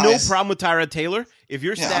 I have no problem with Tyrod Taylor. If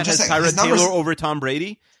your stat has Tyrod Taylor over Tom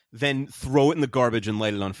Brady, then throw it in the garbage and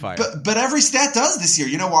light it on fire. But every stat does this year.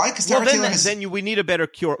 You know why? Because we need a better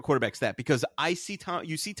quarterback stat, because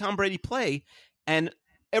you see Tom Brady play, and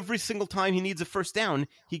every single time he needs a first down,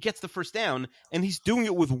 he gets the first down, and he's doing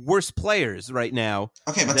it with worse players right now.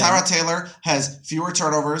 Okay, but Tyrod Taylor has fewer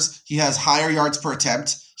turnovers. He has higher yards per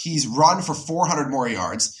attempt. He's run for 400 more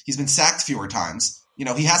yards. He's been sacked fewer times.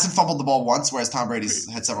 He hasn't fumbled the ball once, whereas Tom Brady's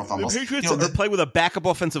had several fumbles. The Patriots play with a backup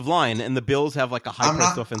offensive line, and the Bills have like a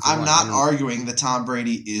high-pressed offensive line. I'm not arguing that Tom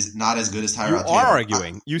Brady is not as good as Tyrod Taylor. You are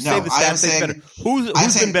arguing. You say the stats is better.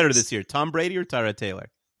 Who's been better this year, Tom Brady or Tyrod Taylor?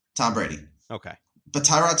 Tom Brady. Okay. But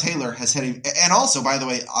Tyrod Taylor has had and also, by the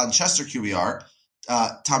way, on Chester QBR,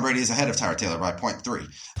 Tom Brady is ahead of Tyrod Taylor by 0.3.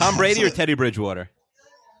 Tom Brady or Teddy Bridgewater?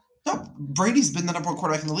 No, Brady's been the number one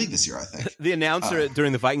quarterback in the league this year, I think. The announcer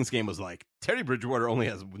during the Vikings game was like, Teddy Bridgewater only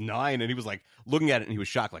has 9, and he was like looking at it and he was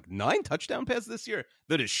shocked. Like 9 touchdown passes this year?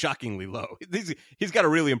 That is shockingly low. He's got to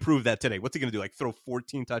really improve that today. What's he going to do? Like throw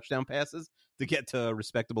 14 touchdown passes to get to a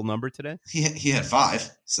respectable number today? He had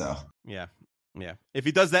 5, so yeah. If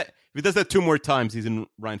he does that 2 more times, he's in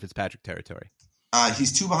Ryan Fitzpatrick territory.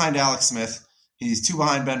 He's 2 behind Alex Smith. He's 2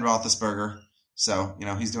 behind Ben Roethlisberger. So,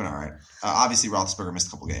 he's doing all right. Obviously, Roethlisberger missed a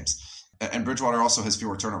couple games. And Bridgewater also has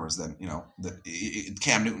fewer turnovers than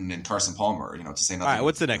Cam Newton and Carson Palmer. To say nothing. All right,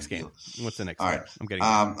 what's the next game? All right, I'm getting.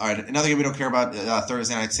 All right, another game we don't care about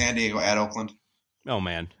Thursday night: San Diego at Oakland. Oh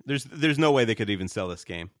man, there's no way they could even sell this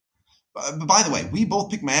game. But by the way, we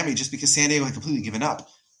both picked Miami just because San Diego had completely given up.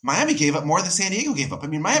 Miami gave up more than San Diego gave up. I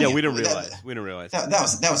mean, Miami. Yeah, we didn't realize.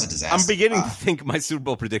 That was a disaster. I'm beginning to think my Super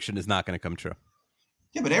Bowl prediction is not going to come true.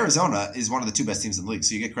 Yeah, but Arizona is one of the 2 best teams in the league,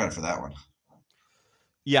 so you get credit for that one.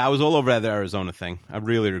 Yeah, I was all over that Arizona thing. I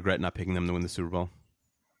really regret not picking them to win the Super Bowl.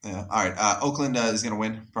 Yeah. All right. Oakland is going to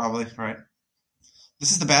win, probably, right?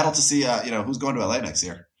 This is the battle to see, who's going to LA next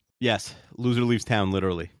year. Yes. Loser leaves town,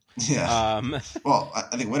 literally. Yeah. Well,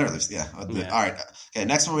 I think winner leaves. Yeah. All right. Okay.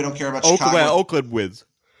 Next one we don't care about. Chicago. Oakland wins.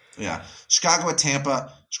 Yeah. Chicago at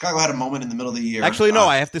Tampa. Chicago had a moment in the middle of the year. Actually, no.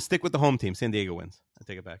 I have to stick with the home team. San Diego wins. I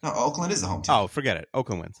take it back. No, Oakland is the home team. Oh, forget it.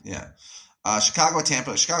 Oakland wins. Yeah. Chicago at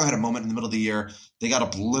Tampa. Chicago had a moment in the middle of the year. They got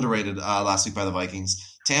obliterated last week by the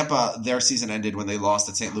Vikings. Tampa, their season ended when they lost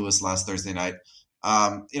at St. Louis last Thursday night.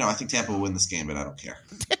 I think Tampa will win this game, but I don't care.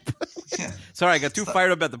 Yeah. Sorry, I got too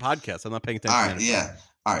fired up about the podcast. I'm not paying attention. All right, yeah.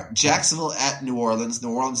 All right. Jacksonville at New Orleans.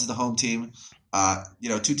 New Orleans is the home team.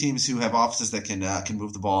 2 teams who have offenses that can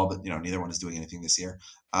move the ball, but neither one is doing anything this year.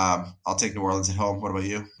 I'll take New Orleans at home. What about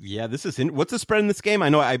you? Yeah, this is what's the spread in this game? I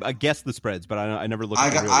know I guessed the spreads, but I never looked.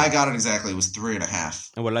 I got it exactly. It was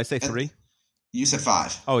 3.5. And what did I say? 3? You said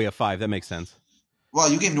 5. Oh yeah, 5. That makes sense. Well,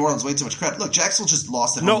 you gave New Orleans way too much credit. Look, Jacksonville just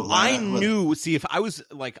lost at home. No, I knew. See, if I was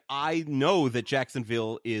like, I know that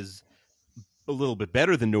Jacksonville is a little bit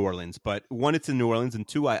better than New Orleans, but 1, it's in New Orleans, and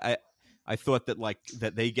 2, I thought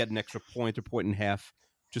that they get an extra point or point and a half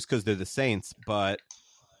just because they're the Saints. But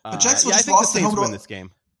Jacksonville I think the Saints win this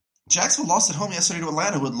game. Jacksonville lost at home yesterday to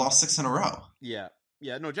Atlanta, who had lost 6 in a row. Yeah.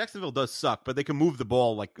 Yeah, no, Jacksonville does suck, but they can move the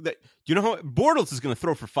ball. Do you know how Bortles is going to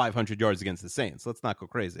throw for 500 yards against the Saints? Let's not go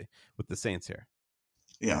crazy with the Saints here.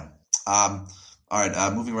 Yeah. All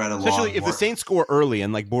right, moving right along. Especially if the Saints score early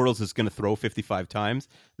and Bortles is going to throw 55 times,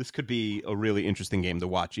 this could be a really interesting game to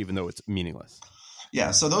watch, even though it's meaningless.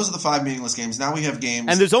 Yeah, so those are the 5 meaningless games. Now we have games.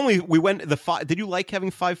 And there's did you like having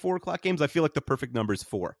 5 4:00 games? I feel like the perfect number is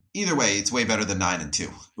 4. Either way, it's way better than 9 and 2.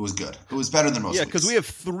 It was good. It was better than most. Yeah, because we have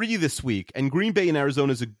 3 this week, and Green Bay and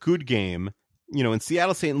Arizona is a good game. And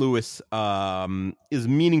Seattle St. Louis is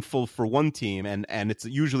meaningful for one team, and it's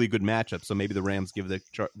usually a good matchup. So maybe the Rams give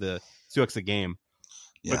the Seahawks a game.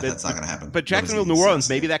 Yeah, that's not going to happen. But Jacksonville, New Orleans,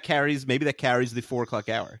 maybe that carries the 4:00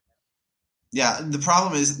 hour. Yeah, the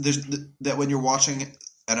problem is that when you're watching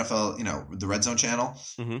NFL, the Red Zone channel,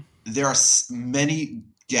 there are many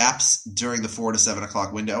gaps during the 4 to 7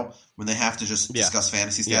 o'clock window when they have to just discuss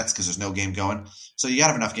fantasy stats because there's no game going. So you got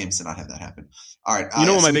to have enough games to not have that happen. All right.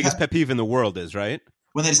 What my biggest pet peeve in the world is, right?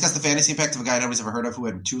 When they discuss the fantasy impact of a guy nobody's ever heard of who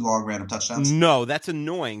had 2 long random touchdowns? No, that's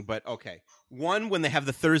annoying, but okay. 1, when they have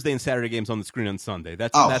the Thursday and Saturday games on the screen on Sunday. Then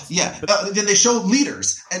they show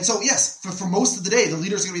leaders. And so, yes, for most of the day, the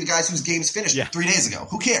leaders are going to be the guys whose games finished 3 days ago.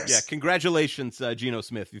 Who cares? Yeah, congratulations, Geno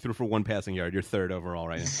Smith. You threw for 1 passing yard. You're 3rd overall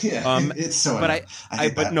right now. Yeah, it's so annoying.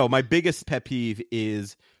 But no, my biggest pet peeve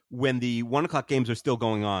is when the 1 o'clock games are still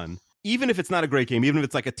going on, even if it's not a great game, even if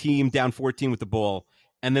it's like a team down 14 with the ball,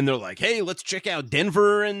 and then they're like, hey, let's check out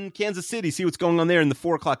Denver and Kansas City, see what's going on there in the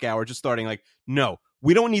 4 o'clock hour, just starting. No,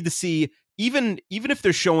 we don't need to see, even if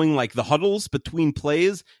they're showing the huddles between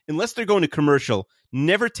plays, unless they're going to commercial,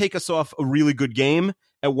 never take us off a really good game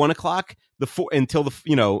at 1 o'clock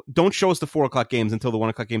don't show us the 4 o'clock games until the 1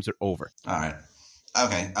 o'clock games are over. All right.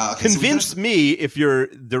 Okay. Convince me, if you're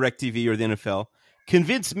DirecTV or the NFL,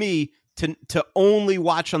 convince me to only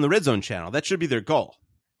watch on the Red Zone channel. That should be their goal.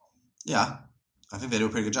 Yeah. I think they do a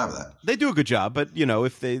pretty good job of that. They do a good job, but,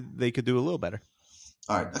 if they could do a little better.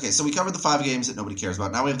 All right. Okay, so we covered the 5 games that nobody cares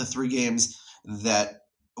about. Now we have the 3 games that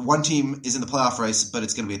one team is in the playoff race, but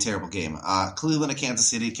it's going to be a terrible game. Cleveland at Kansas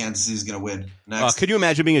City. Kansas City is going to win next. Could you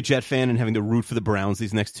imagine being a Jet fan and having to root for the Browns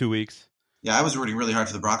these next 2 weeks? Yeah, I was rooting really hard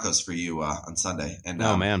for the Broncos for you on Sunday. And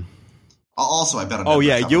oh, man. Also, I bet on. Oh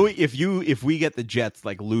yeah, if we get the Jets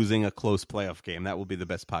losing a close playoff game, that will be the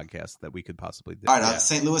best podcast that we could possibly do. All right,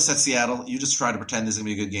 St. Louis at Seattle. You just try to pretend this is going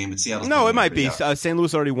to be a good game, but Seattle's no, it might be. St.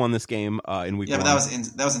 Louis already won this game in week 1. Yeah, but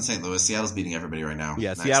that was in St. Louis. Seattle's beating everybody right now.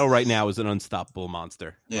 Yeah, Seattle right now is an unstoppable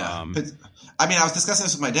monster. Yeah, but I was discussing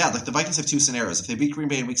this with my dad. The Vikings have 2 scenarios. If they beat Green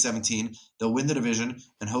Bay in week 17, they'll win the division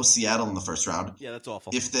and host Seattle in the first round. Yeah, that's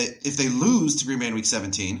awful. If they lose to Green Bay in week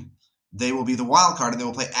 17. They will be the wild card, and they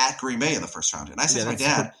will play at Green Bay in the first round. And I said to my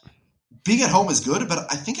dad, being at home is good, but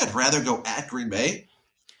I think I'd rather go at Green Bay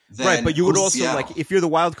than right, but you would also, Seattle. if you're the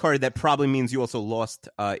wild card, that probably means you also lost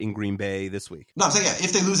in Green Bay this week. No, I'm saying,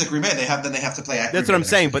 if they lose at Green Bay, they have to play at Green Bay. That's what I'm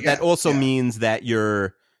saying, but that also means that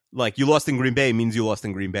you're Like, you lost in Green Bay means you lost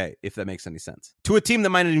in Green Bay, if that makes any sense. To a team that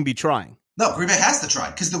might not even be trying. No, Green Bay has to try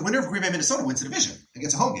because the winner of Green Bay Minnesota wins the division and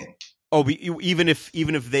gets a home game. Oh, but even if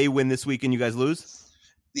they win this week and you guys lose?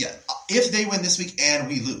 Yeah, if they win this week and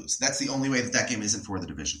we lose, that's the only way that game isn't for the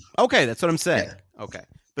division. Okay, that's what I'm saying. Yeah. Okay.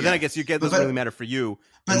 But then I guess it doesn't really matter for you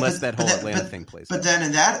unless that whole Atlanta thing plays. But then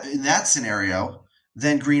in that scenario,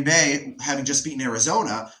 then Green Bay, having just beaten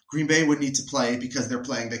Arizona, Green Bay would need to play because they're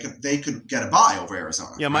playing. They could get a bye over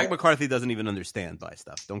Arizona. Yeah, right? Mike McCarthy doesn't even understand bye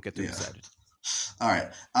stuff. Don't get too excited. All right.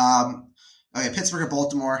 Okay, Pittsburgh at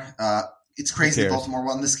Baltimore. It's crazy that Baltimore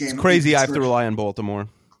won this game. It's crazy. I have to rely on Baltimore.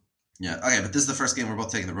 Yeah. Okay, but this is the first game we're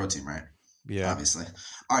both taking the road team, right? Yeah. Obviously.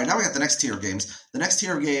 All right, now we got the next tier of games. The next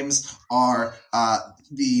tier of games are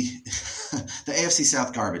the AFC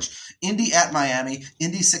South garbage. Indy at Miami.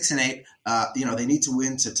 Indy 6-8. They need to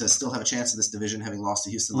win to still have a chance in this division, having lost to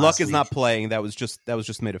Houston last Luck week. is not playing. That was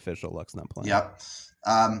just made official. Luck's not playing. Yep.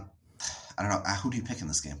 I don't know. Who do you pick in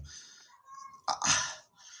this game?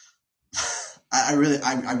 I really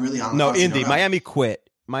no, Indy. Miami quit.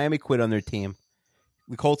 Miami quit on their team.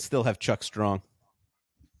 The Colts still have Chuck Strong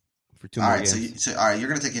for 2 more games. All right, you're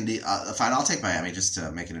going to take Indy. Fine, I'll take Miami just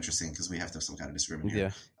to make it interesting because we have to have some kind of disagreement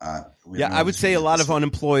here. Yeah. I would say a lot of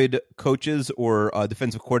unemployed coaches or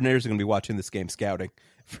defensive coordinators are going to be watching this game scouting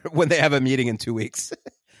when they have a meeting in 2 weeks.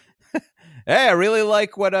 Hey, I really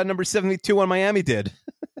like what number 72 on Miami did.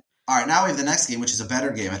 All right, now we have the next game, which is a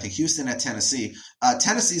better game. I think Houston at Tennessee.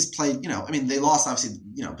 Tennessee's played, they lost, obviously,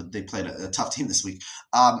 but they played a tough team this week.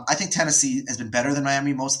 I think Tennessee has been better than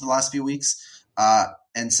Miami most of the last few weeks.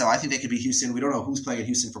 And so I think they could beat Houston. We don't know who's playing at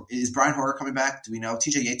Houston. Is Brian Hoyer coming back? Do we know?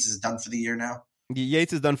 TJ Yates is done for the year now.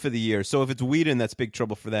 Yates is done for the year. So if it's Whedon, that's big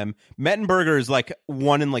trouble for them. Mettenberger is like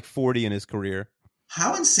 1 in 40 in his career.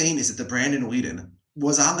 How insane is it that Brandon Whedon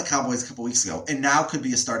was on the Cowboys a couple weeks ago and now could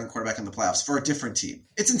be a starting quarterback in the playoffs for a different team?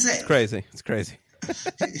 It's insane. It's crazy.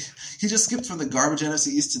 He just skipped from the garbage NFC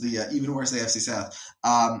East to the even worse AFC South.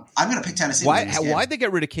 I'm going to pick Tennessee. Why'd they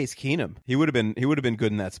get rid of Case Keenum? He would have been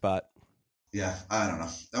good in that spot. Yeah, I don't know.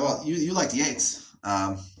 Well, you liked Yates.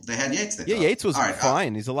 They had Yates. Yates was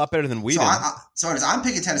fine. He's a lot better than Whedon. So I'm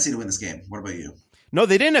picking Tennessee to win this game. What about you? No,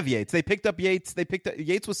 they didn't have Yates. They picked up Yates.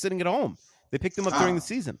 Yates was sitting at home. They picked him up during the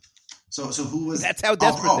season. So who was? That's how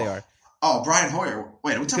desperate they are. Oh, Brian Hoyer.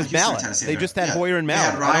 Wait, we talking about Tennessee? They just had Hoyer and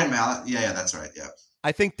Mallett. They had Ryan Mallett. Yeah, that's right. Yeah.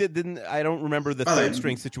 I think I don't remember the third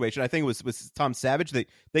string situation. I think it was Tom Savage.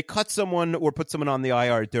 They cut someone or put someone on the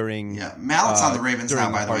IR during. Yeah, Mallett's on the Ravens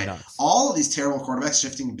now. By the way, Knocks. All of these terrible quarterbacks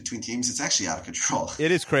shifting between teams, it's actually out of control.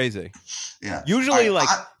 It is crazy. Yeah. Usually,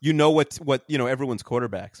 what everyone's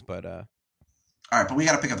quarterbacks, but. All right, but we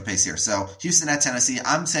got to pick up the pace here. So Houston at Tennessee.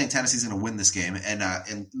 I'm saying Tennessee's going to win this game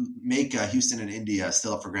and make Houston and Indy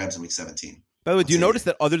still up for grabs in Week 17. By the way, do you notice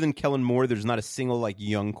that other than Kellen Moore, there's not a single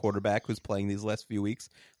young quarterback who's playing these last few weeks?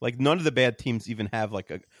 None of the bad teams even have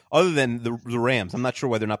other than the Rams. I'm not sure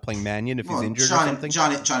why they're not playing Mannion if he's injured or something.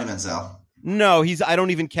 Johnny Manziel. No, I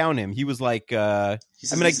don't even count him. He was like. I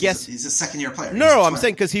guess he's a second-year player. No, I'm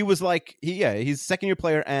saying because he was he's a second-year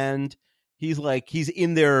player and he's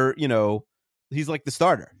in there. He's like the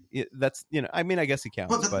starter. That's I guess he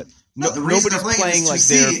counts, but nobody's playing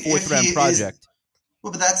their fourth-round project.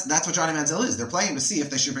 Well, but that's what Johnny Manziel is. They're playing to see if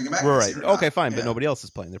they should bring him back. Right. Okay, fine. Yeah. But nobody else is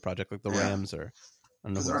playing their project like the Rams or.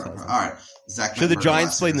 I don't know all right. Should the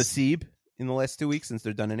Giants play in the Seab in the last 2 weeks since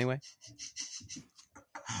they're done anyway?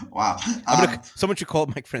 Wow. Someone should call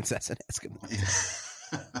Mike Francesa and ask him.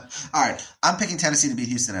 All right. I'm picking Tennessee to beat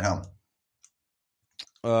Houston at home.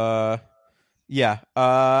 Yeah.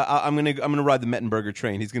 I'm gonna ride the Mettenberger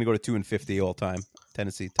train. He's gonna go to 2-50 all time.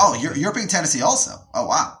 Tennessee. Oh, you're picking Tennessee also. Oh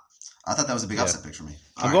wow. I thought that was a big upset pick for me.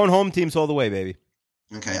 I'm going home teams all the way, baby.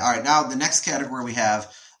 Okay. All right. Now the next category we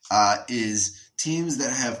have is teams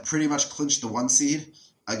that have pretty much clinched the 1 seed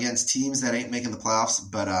against teams that ain't making the playoffs,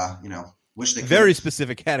 but wish they could. Very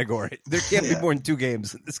specific category. There can't be more than 2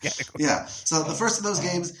 games in this category. Yeah. So the first of those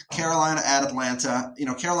games, Carolina at Atlanta.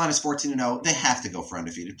 Carolina's 14-0. They have to go for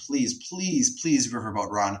undefeated. Please, please, please, Riverboat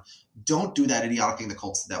run. Don't do that idiotic thing the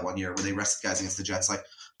Colts did that one year where they rested guys against the Jets.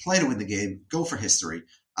 Play to win the game. Go for history.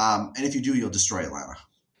 And if you do, you'll destroy Atlanta.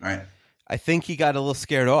 All right. I think he got a little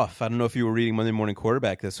scared off. I don't know if you were reading Monday Morning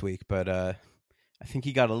Quarterback this week, but I think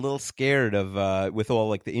he got a little scared of with all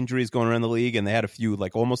the injuries going around the league, and they had a few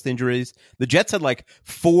almost injuries. The Jets had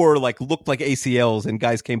 4 looked like ACLs, and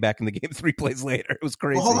guys came back in the game 3 plays later. It was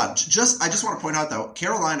crazy. Well, hold on. I just want to point out though,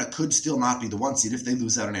 Carolina could still not be the 1 seed if they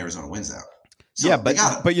lose out and Arizona wins out. So yeah,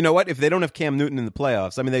 but you know what? If they don't have Cam Newton in the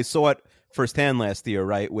playoffs, they saw it firsthand last year,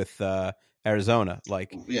 right? With Arizona.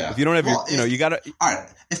 Like, Yeah. if you don't have Well, you got to. All right.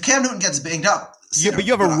 If Cam Newton gets banged up, But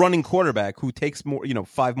you have a running quarterback who takes more,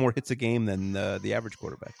 5 more hits a game than the average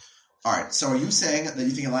quarterback. All right. So are you saying that you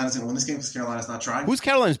think Atlanta's going to win this game because Carolina's not trying? Who's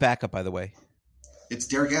Carolina's backup, by the way? It's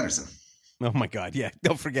Derek Anderson. Oh my God! Yeah,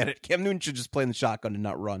 don't forget it. Cam Newton should just play in the shotgun and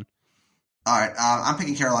not run. All right. I'm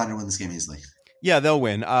picking Carolina to win this game easily. Yeah, they'll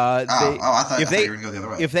win. I thought you were going to go the other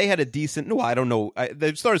way. If they had a decent, no, I don't know.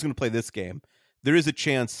 The Stars going to play this game. There is a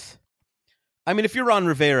chance. I mean, if you're Ron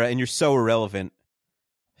Rivera and you're so irrelevant,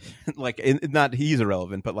 not he's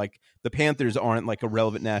irrelevant, but like the Panthers aren't like a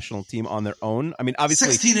relevant national team on their own. I mean, obviously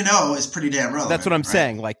 16-0 is pretty damn relevant. That's what I'm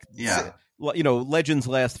saying. Like, yeah. Legends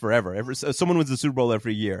last forever. Someone wins the Super Bowl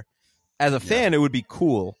every year. As a fan, it would be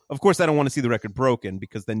cool. Of course, I don't want to see the record broken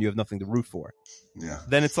because then you have nothing to root for. Yeah.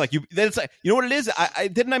 Then it's like you know what it is. I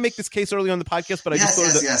didn't make this case early on the podcast, but I just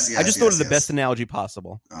thought of the best analogy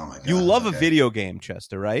possible. Oh my God. You love a video game,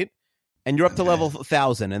 Chester, right? And you're up to level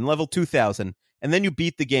 1,000 and level 2,000, and then you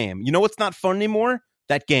beat the game. You know what's not fun anymore?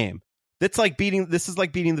 That game. This is like beating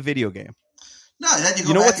the video game. No, then you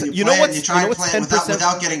go back and you try and play it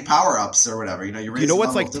without getting power-ups or whatever. You know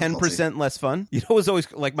what's like 10% less fun? You know what's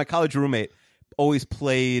always like my college roommate always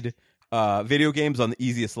played video games on the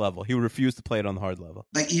easiest level. He would refuse to play it on the hard level.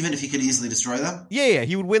 Like even if he could easily destroy them? Yeah.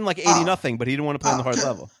 He would win like 80-0, but he didn't want to play on the hard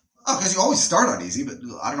level. Oh, because you always start on easy, but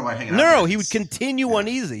I don't know why hanging out. No, he would continue on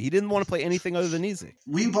easy. He didn't want to play anything other than easy.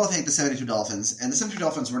 We both hate the 72 Dolphins, and the 72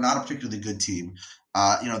 Dolphins were not a particularly good team.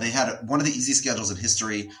 They had one of the easiest schedules in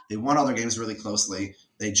history. They won all their games really closely.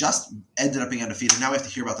 They just ended up being undefeated. Now we have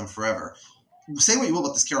to hear about them forever. Say what you will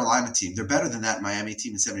about this Carolina team. They're better than that Miami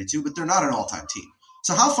team in 72, but they're not an all-time team.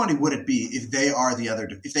 So how funny would it be if they are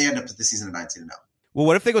if they end up this season at 19-0? Well,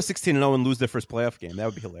 what if they go 16-0 and lose their first playoff game? That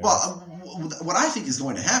would be hilarious. Well, what I think is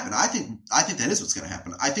going to happen, I think that is what's going to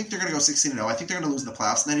happen. I think they're going to go 16-0. I think they're going to lose in the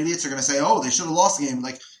playoffs, and then idiots are going to say, "Oh, they should have lost the game."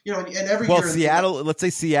 Like and every year. Well, Seattle. Let's say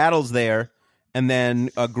Seattle's there, and then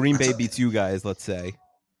Green Bay beats you guys. Let's say.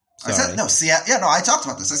 Sorry. I said no. Seattle. Yeah, no. I talked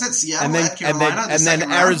about this. I said Seattle at Carolina, and then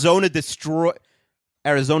Arizona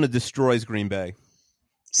destroys Green Bay.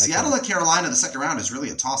 Seattle at Carolina, the second round is really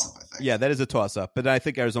a toss-up, I think. Yeah, that is a toss-up, but I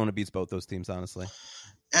think Arizona beats both those teams, honestly.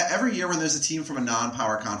 Every year when there's a team from a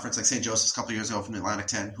non-power conference, like St. Joseph's a couple of years ago from the Atlantic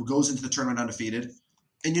 10, who goes into the tournament undefeated,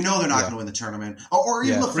 and you know they're not going to win the tournament. Or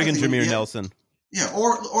even look, friggin' Jameer Nelson. Yeah,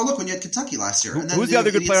 or look when you had Kentucky last year. Who's the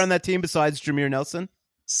other good player on that team besides Jameer Nelson?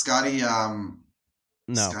 Scotty Penn?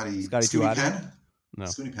 No. Scotty Penn?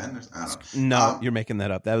 I don't know. No, you're making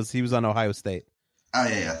that up. He was on Ohio State. Oh,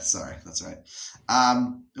 yeah. Sorry. That's right.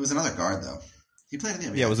 It was another guard, though. He played in the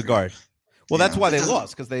NBA. Yeah, it was a guard. Well, that's why they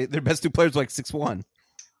lost, because their best two players were like 6'1".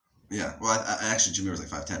 Yeah. Well, actually, Jameer was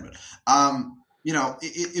like 5'10". But,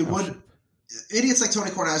 it would – idiots like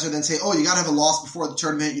Tony Kornheiser then say, oh, you got to have a loss before the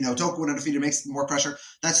tournament. Don't go undefeated. It makes more pressure.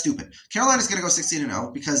 That's stupid. Carolina's going to go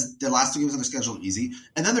 16-0 because their last 2 games on their schedule are easy.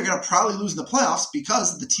 And then they're going to probably lose in the playoffs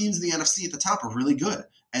because the teams in the NFC at the top are really good.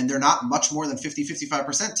 And they're not much more than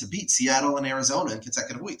 50-55% to beat Seattle and Arizona in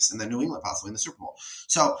consecutive weeks, and then New England possibly in the Super Bowl.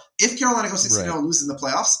 So if Carolina goes 16-0 and loses in the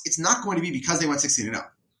playoffs, it's not going to be because they went 16-0.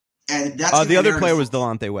 And that's the other player was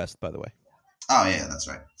Delonte West, by the way. Oh, yeah, that's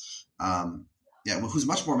right. Who's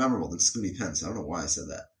much more memorable than Scooty Penn, so I don't know why I said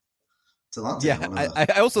that. Delonte. Yeah,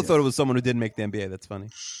 I also thought it was someone who didn't make the NBA. That's funny.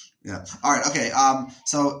 Yeah. All right, okay.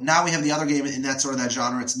 So now we have the other game in that sort of that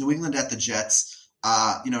genre. It's New England at the Jets.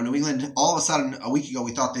 New England, all of a sudden, a week ago,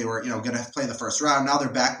 we thought they were, going to play in the first round. Now they're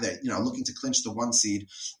back, looking to clinch the 1 seed,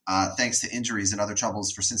 thanks to injuries and other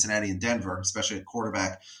troubles for Cincinnati and Denver, especially at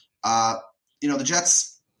quarterback. The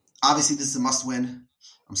Jets, obviously this is a must win.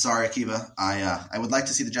 I'm sorry, Akiva. I would like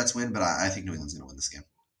to see the Jets win, but I think New England's going to win this game.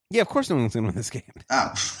 Yeah, of course New England's going to win this game.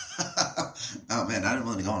 Oh man, I didn't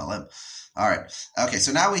want to go on a limb. All right. Okay,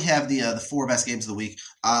 so now we have the 4 best games of the week.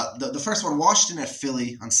 The first one, Washington at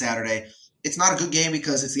Philly on Saturday. It's not a good game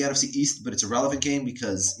because it's the NFC East, but it's a relevant game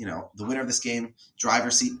because, the winner of this game,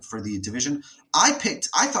 driver's seat for the division. I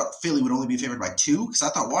thought Philly would only be favored by 2 because I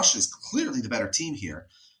thought Washington is clearly the better team here.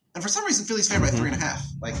 And for some reason, Philly's favored by 3.5.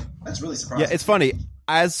 Like, that's really surprising. Yeah, it's funny.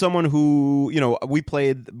 As someone who,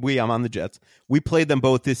 I'm on the Jets. We played them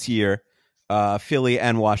both this year, Philly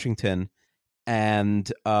and Washington.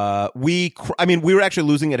 And we were actually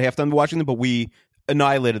losing at halftime to Washington, but we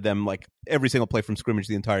annihilated them like every single play from scrimmage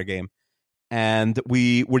the entire game. And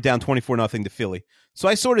we were down 24-0 to Philly. So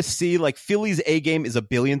I sort of see like Philly's A game is a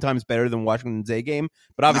billion times better than Washington's A game,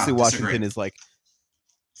 but obviously Washington is like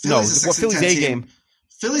Philly's A game.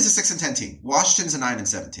 Philly's a 6-10 team. Washington's a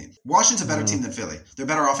 9-7 team. Washington's a better team than Philly. They're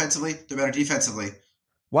better offensively. They're better defensively.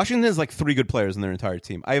 Washington has like 3 good players in their entire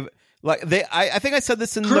team. Like I think I said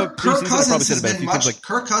this in the preseason. I probably said it about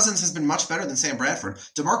Kirk Cousins has been much better than Sam Bradford.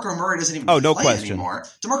 DeMarco Murray doesn't even no play question. anymore.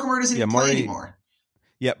 DeMarco Murray doesn't even play anymore.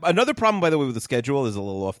 Yeah, another problem, by the way, with the schedule is a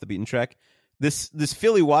little off the beaten track. This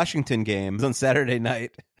Philly-Washington game is on Saturday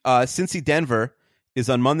night. Cincy-Denver is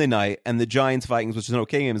on Monday night, and the Giants-Vikings, which is an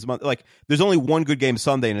okay game, is like there's only one good game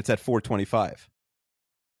Sunday, and it's at 4:25.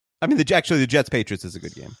 I mean, the Jets-Patriots is a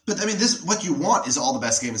good game. But I mean, what you want is all the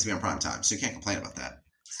best games to be on prime time, so you can't complain about that.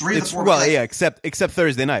 Except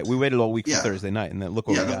Thursday night. We waited all week for Thursday night, and then look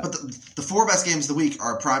what we got. But the 4 best games of the week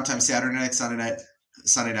are primetime Saturday night,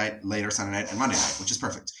 Sunday night, later Sunday night, and Monday night, which is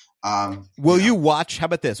perfect. Will you watch? How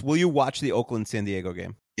about this? Will you watch the Oakland-San Diego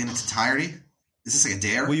game in its entirety? Is this like a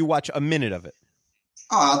dare? Will you watch a minute of it?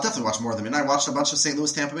 Oh, I'll definitely watch more of them. And I watched a bunch of St.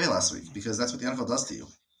 Louis Tampa Bay last week because that's what the NFL does to you.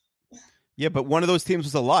 Yeah, but one of those teams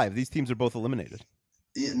was alive. These teams are both eliminated.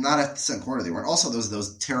 Yeah, not at the second quarter, they weren't. Also,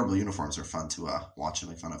 those terrible uniforms are fun to watch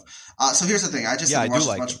and make fun of. So here's the thing: I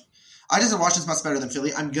didn't watch this much better than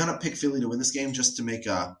Philly. I'm gonna pick Philly to win this game just to make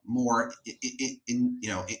more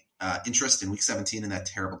interest in Week 17 in that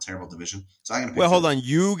terrible division. So I'm gonna pick. Well, Philly. hold on.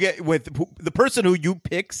 You get with the person who you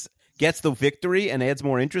picks gets the victory and adds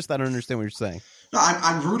more interest. I don't understand what you're saying. No,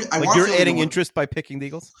 I'm rooting. You're adding interest by picking the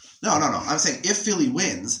Eagles. No. I'm saying if Philly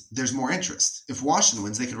wins, there's more interest. If Washington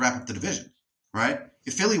wins, they could wrap up the division, right?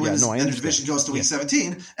 If Philly wins, then the division goes to Week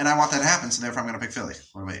 17, and I want that to happen, so therefore I'm going to pick Philly.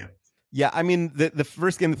 What about you? Yeah, I mean, the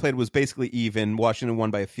first game they played was basically even. Washington won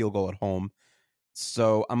by a field goal at home.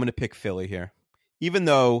 So I'm going to pick Philly here. Even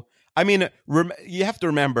though, I mean, you have to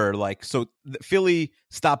remember, Philly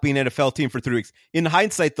stopped being an NFL team for 3 weeks. In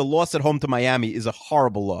hindsight, the loss at home to Miami is a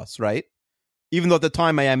horrible loss, right? Even though at the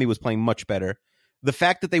time Miami was playing much better. The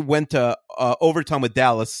fact that they went to overtime with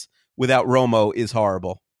Dallas without Romo is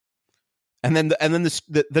horrible. And then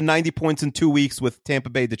the 90 points in 2 weeks with Tampa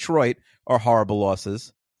Bay, Detroit are horrible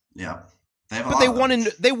losses. Yeah, they won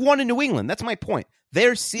in New England. That's my point.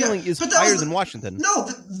 Their ceiling is higher than Washington. No,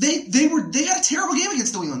 they had a terrible game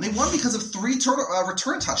against New England. They won because of 3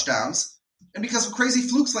 return touchdowns and because of crazy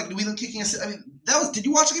flukes like New England kicking us. I mean, did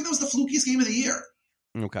you watch the game? That was the flukiest game of the year.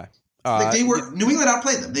 Okay. New England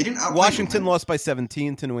outplayed them. They didn't outplay Washington lost by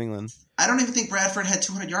 17 to New England. I don't even think Bradford had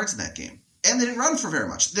 200 yards in that game. And they didn't run for very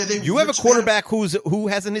much. You have a quarterback who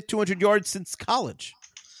hasn't hit 200 yards since college.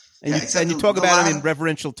 And you talk about him in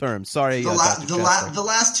referential terms. Sorry. The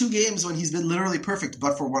last 2 games when he's been literally perfect,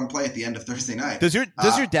 but for one play at the end of Thursday night. Does your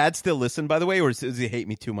dad still listen, by the way, or does he hate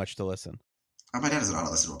me too much to listen? My dad doesn't know how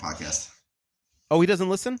to listen to a podcast. Oh, he doesn't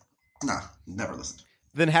listen? No, never listened.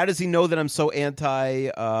 Then how does he know that I'm so anti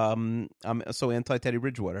Teddy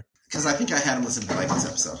Bridgewater? Because I think I had him listen to the Vikings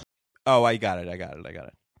episode. Oh, I got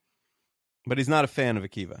it. But he's not a fan of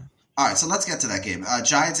Akiva. All right, so let's get to that game.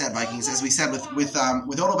 Giants at Vikings. As we said, with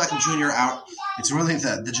Odell Beckham Jr. out, it's really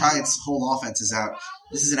the Giants' whole offense is out.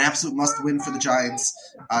 This is an absolute must-win for the Giants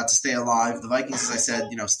to stay alive. The Vikings, as I said,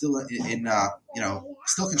 still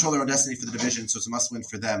still control their own destiny for the division, so it's a must-win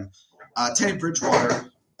for them. Teddy Bridgewater,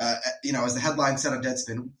 as the headline said on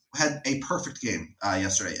Deadspin, had a perfect game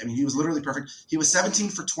yesterday. I mean, he was literally perfect. He was 17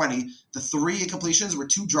 for 20. The 3 incompletions were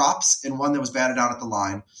 2 drops and 1 that was batted out at the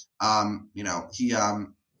line. He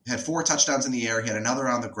had 4 touchdowns in the air. He had another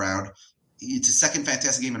on the ground. It's his second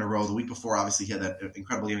fantastic game in a row. The week before, obviously, he had that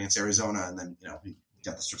incredible game against Arizona, and then he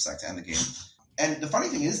got the strip sack to end the game. And the funny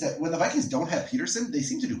thing is that when the Vikings don't have Peterson, they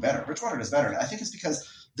seem to do better. Bridgewater does better. And I think it's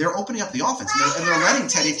because they're opening up the offense, and they're letting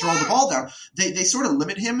Teddy throw the ball down. They sort of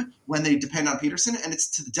limit him when they depend on Peterson, and it's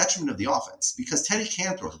to the detriment of the offense because Teddy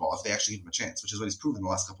can throw the ball if they actually give him a chance, which is what he's proven the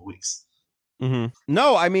last couple of weeks. Mm-hmm.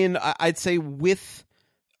 No, I mean, I'd say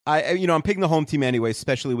I'm picking the home team anyway,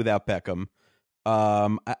 especially without Beckham.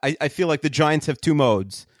 I feel like the Giants have 2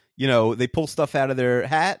 modes. They pull stuff out of their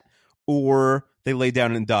hat or they lay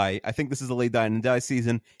down and die. I think this is a lay down and die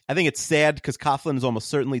season. I think it's sad because Coughlin is almost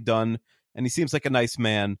certainly done, and he seems like a nice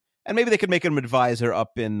man. And maybe they could make him an advisor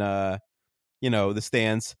up in, the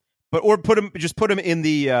stands, or put him in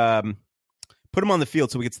the, put him on the field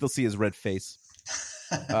so we could still see his red face.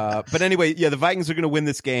 But anyway, the Vikings are going to win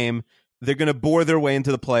this game. They're going to bore their way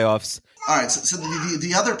into the playoffs. All right, so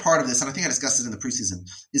the other part of this, and I think I discussed it in the preseason,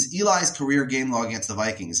 is Eli's career game log against the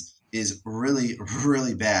Vikings is really,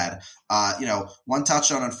 really bad. 1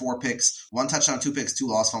 touchdown on 4 picks, 1 touchdown, 2 picks, 2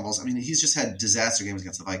 lost fumbles. I mean, he's just had disaster games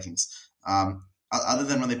against the Vikings. Other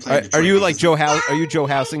than when they played Detroit. Are you like Joe House? Are you Joe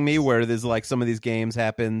Housing me where there's like some of these games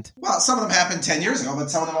happened? Well, some of them happened 10 years ago,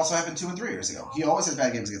 but some of them also happened 2 and 3 years ago. He always has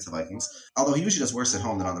bad games against the Vikings, although he usually does worse at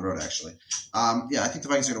home than on the road. Actually, I think the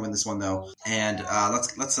Vikings are going to win this one though. And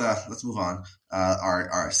let's move on.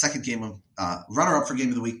 Our second game of runner-up for game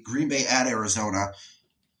of the week: Green Bay at Arizona.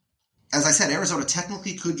 as I said, Arizona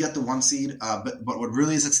technically could get the 1 seed, but what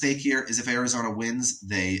really is at stake here is if Arizona wins,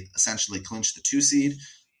 they essentially clinch the 2 seed.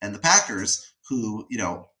 And the Packers, who,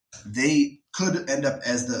 they could end up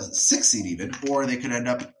as the 6 seed even, or they could end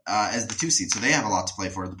up as the 2 seed. So they have a lot to play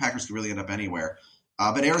for. The Packers could really end up anywhere.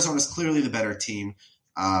 But Arizona is clearly the better team.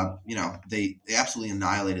 They absolutely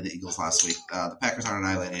annihilated the Eagles last week. The Packers aren't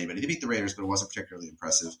annihilating anybody. They beat the Raiders, but it wasn't particularly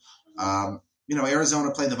impressive.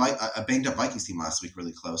 Arizona played a banged-up Vikings team last week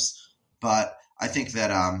really close. But I think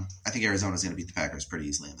that Arizona is going to beat the Packers pretty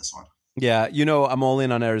easily in this one. Yeah, I'm all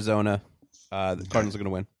in on Arizona. The Cardinals are going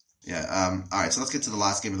to win. Yeah. All right, so let's get to the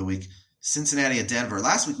last game of the week. Cincinnati at Denver.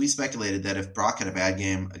 Last week we speculated that if Brock had a bad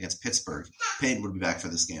game against Pittsburgh, Peyton would be back for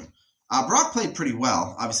this game. Brock played pretty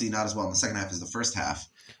well. Obviously not as well in the second half as the first half.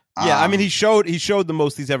 Yeah, he showed the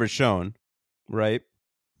most he's ever shown, right?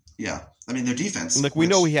 Yeah. I mean, their defense. We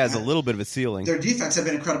know he has a little bit of a ceiling. Their defense had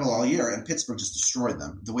been incredible all year, and Pittsburgh just destroyed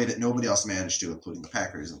them the way that nobody else managed to, including the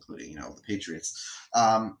Packers, including, the Patriots.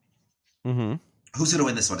 Who's going to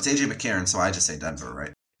win this one? It's A.J. McCarron, so I just say Denver,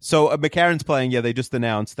 right? So McCarron's playing. Yeah, they just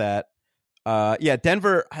announced that.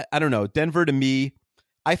 Denver, I don't know. Denver, to me,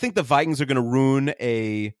 I think the Vikings are going to ruin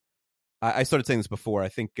I started saying this before. I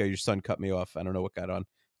think your son cut me off. I don't know what got on.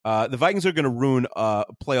 The Vikings are going to ruin a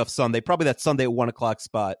playoff Sunday, probably that Sunday at 1 o'clock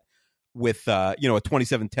spot with a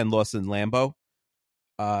 27-10 loss in Lambeau.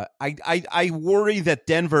 I worry that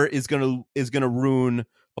Denver is going to ruin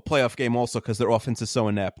a playoff game also because their offense is so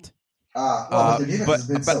inept. But their defense has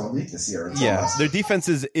been so weak this year. Their defense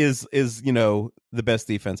is the best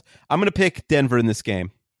defense. I'm going to pick Denver in this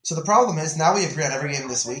game. So the problem is now we agree on every game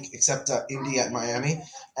this week except Indy at Miami,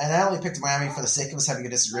 and I only picked Miami for the sake of us having a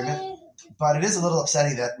disagreement. But it is a little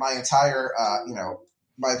upsetting that my entire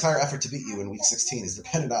effort to beat you in Week 16 is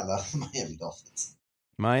dependent on the Miami Dolphins.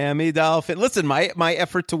 Miami Dolphins. Listen, my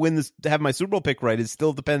effort to win this, to have my Super Bowl pick right, is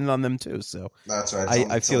still dependent on them too. So that's right.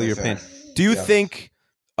 I feel your pain. Do you think?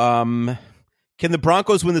 Can the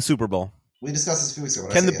Broncos win the Super Bowl? We discussed this a few weeks ago.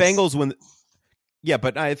 Can the Bengals win? Yeah,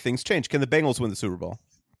 but things change. Can the Bengals win the Super Bowl?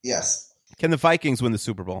 Yes. Can the Vikings win the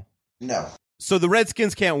Super Bowl? No. So the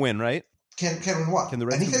Redskins can't win, right? Can win what? Can the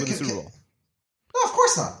Redskins win the Super Bowl? No, of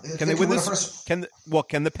course not. Can they win this? First... Can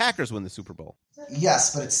the Packers win the Super Bowl?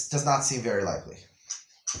 Yes, but it does not seem very likely.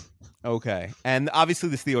 Okay, and obviously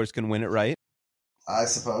the Steelers can win it, right? I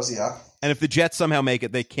suppose, yeah. And if the Jets somehow make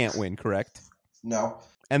it, they can't win, correct? No.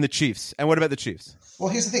 And the Chiefs. And what about the Chiefs? Well,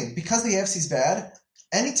 here's the thing: because the AFC's bad,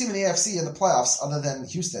 any team in the AFC in the playoffs, other than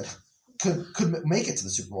Houston, could make it to the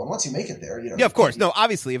Super Bowl. And once you make it there, yeah, of course. No,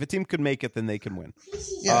 obviously, if a team could make it, then they can win.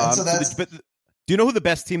 Yeah, so that's. But do you know who the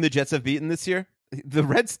best team the Jets have beaten this year? The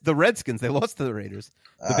Redskins. They lost to the Raiders.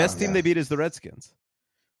 The best team they beat is the Redskins.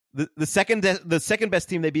 The second best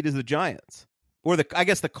team they beat is the Giants, or I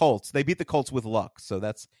guess the Colts. They beat the Colts with luck, so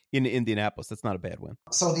that's in Indianapolis. That's not a bad win.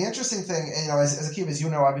 So the interesting thing, as Akeem, as you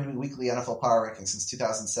know, I've been doing weekly NFL power rankings since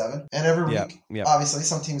 2007, and every week, obviously,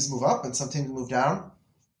 some teams move up and some teams move down.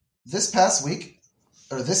 This week,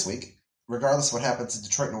 regardless of what happens in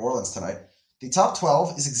Detroit and New Orleans tonight, the top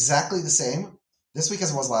 12 is exactly the same this week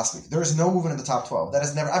as it was last week. There is no movement in the top 12. That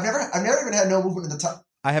has never. I've never even had no movement in the top.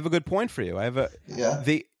 I have a good point for you.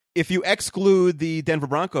 If you exclude the Denver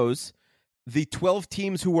Broncos, the 12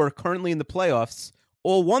 teams who are currently in the playoffs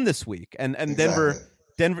all won this week, and exactly.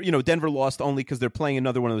 Denver lost only because they're playing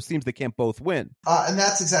another one of those teams they can't both win. And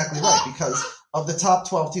that's exactly right, because of the top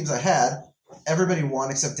 12 teams I had, everybody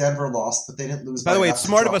won except Denver lost, but they didn't lose. By the way, it's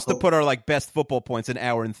smart of us to put our best football points an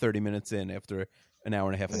hour and 30 minutes in after an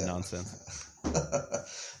hour and a half of nonsense.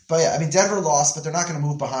 But yeah, I mean, Denver lost, but they're not going to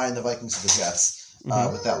move behind the Vikings or the Jets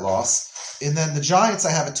with that loss. And then the Giants I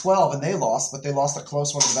have at 12, and they lost, but they lost a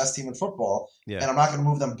close one to the best team in football. Yeah. And I'm not going to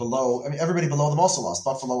move them below. I mean, everybody below them also lost.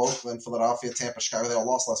 Buffalo, Oakland, Philadelphia, Tampa, Chicago, they all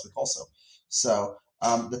lost last week also. So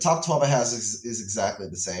the top 12 I have is exactly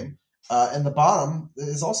the same. And the bottom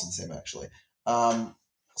is also the same, actually.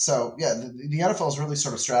 So, yeah, the NFL is really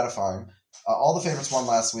sort of stratifying. All the favorites won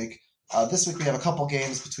last week. This week we have a couple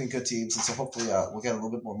games between good teams, and so hopefully we'll get a little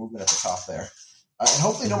bit more movement at the top there. And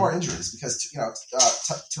hopefully no more injuries because,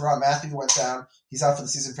 Tyrann Mathieu went down. He's out for the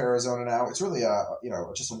season for Arizona now. It's really,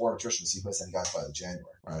 just a war of attrition to see who has any guys by the January,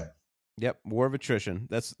 right? Yep, war of attrition.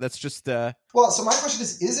 That's just. Well, so my question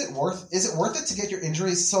is it worth it to get your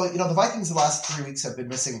injuries? So the Vikings the last 3 weeks have been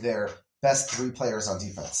missing their best 3 players on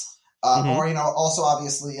defense, or also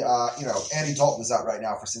obviously Andy Dalton is out right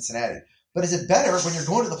now for Cincinnati. But is it better when you're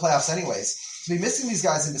going to the playoffs anyways to be missing these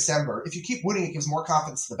guys in December? If you keep winning, it gives more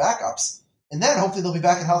confidence to the backups. And then hopefully they'll be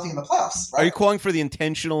back and healthy in the playoffs. Right? Are you calling for the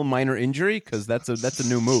intentional minor injury? Because that's a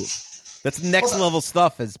new move. That's next level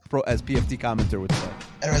stuff, as PFT commenter would say.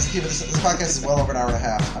 Anyways, Kiva, this podcast is well over an hour and a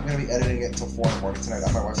half. I'm going to be editing it until 4 in the morning tonight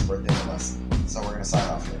on my wife's birthday no less. So we're going to sign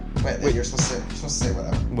off here. Wait, you're supposed to say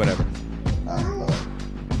whatever. Whatever. Bye-bye.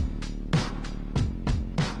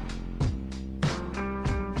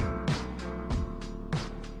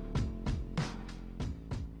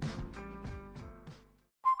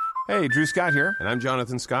 Hey, Drew Scott here, and I'm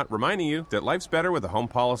Jonathan Scott, reminding you that life's better with a home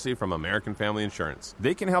policy from American Family Insurance.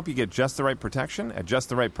 They can help you get just the right protection at just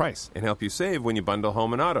the right price and help you save when you bundle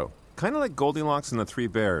home and auto. Kind of like Goldilocks and the Three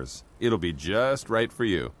Bears. It'll be just right for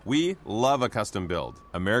you. We love a custom build.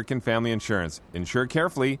 American Family Insurance. Insure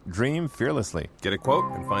carefully, dream fearlessly. Get a quote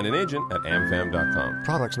and find an agent at amfam.com.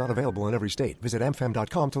 Products not available in every state. Visit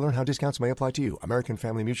amfam.com to learn how discounts may apply to you. American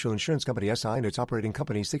Family Mutual Insurance Company, SI, and its operating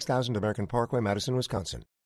company, 6000 American Parkway, Madison, Wisconsin.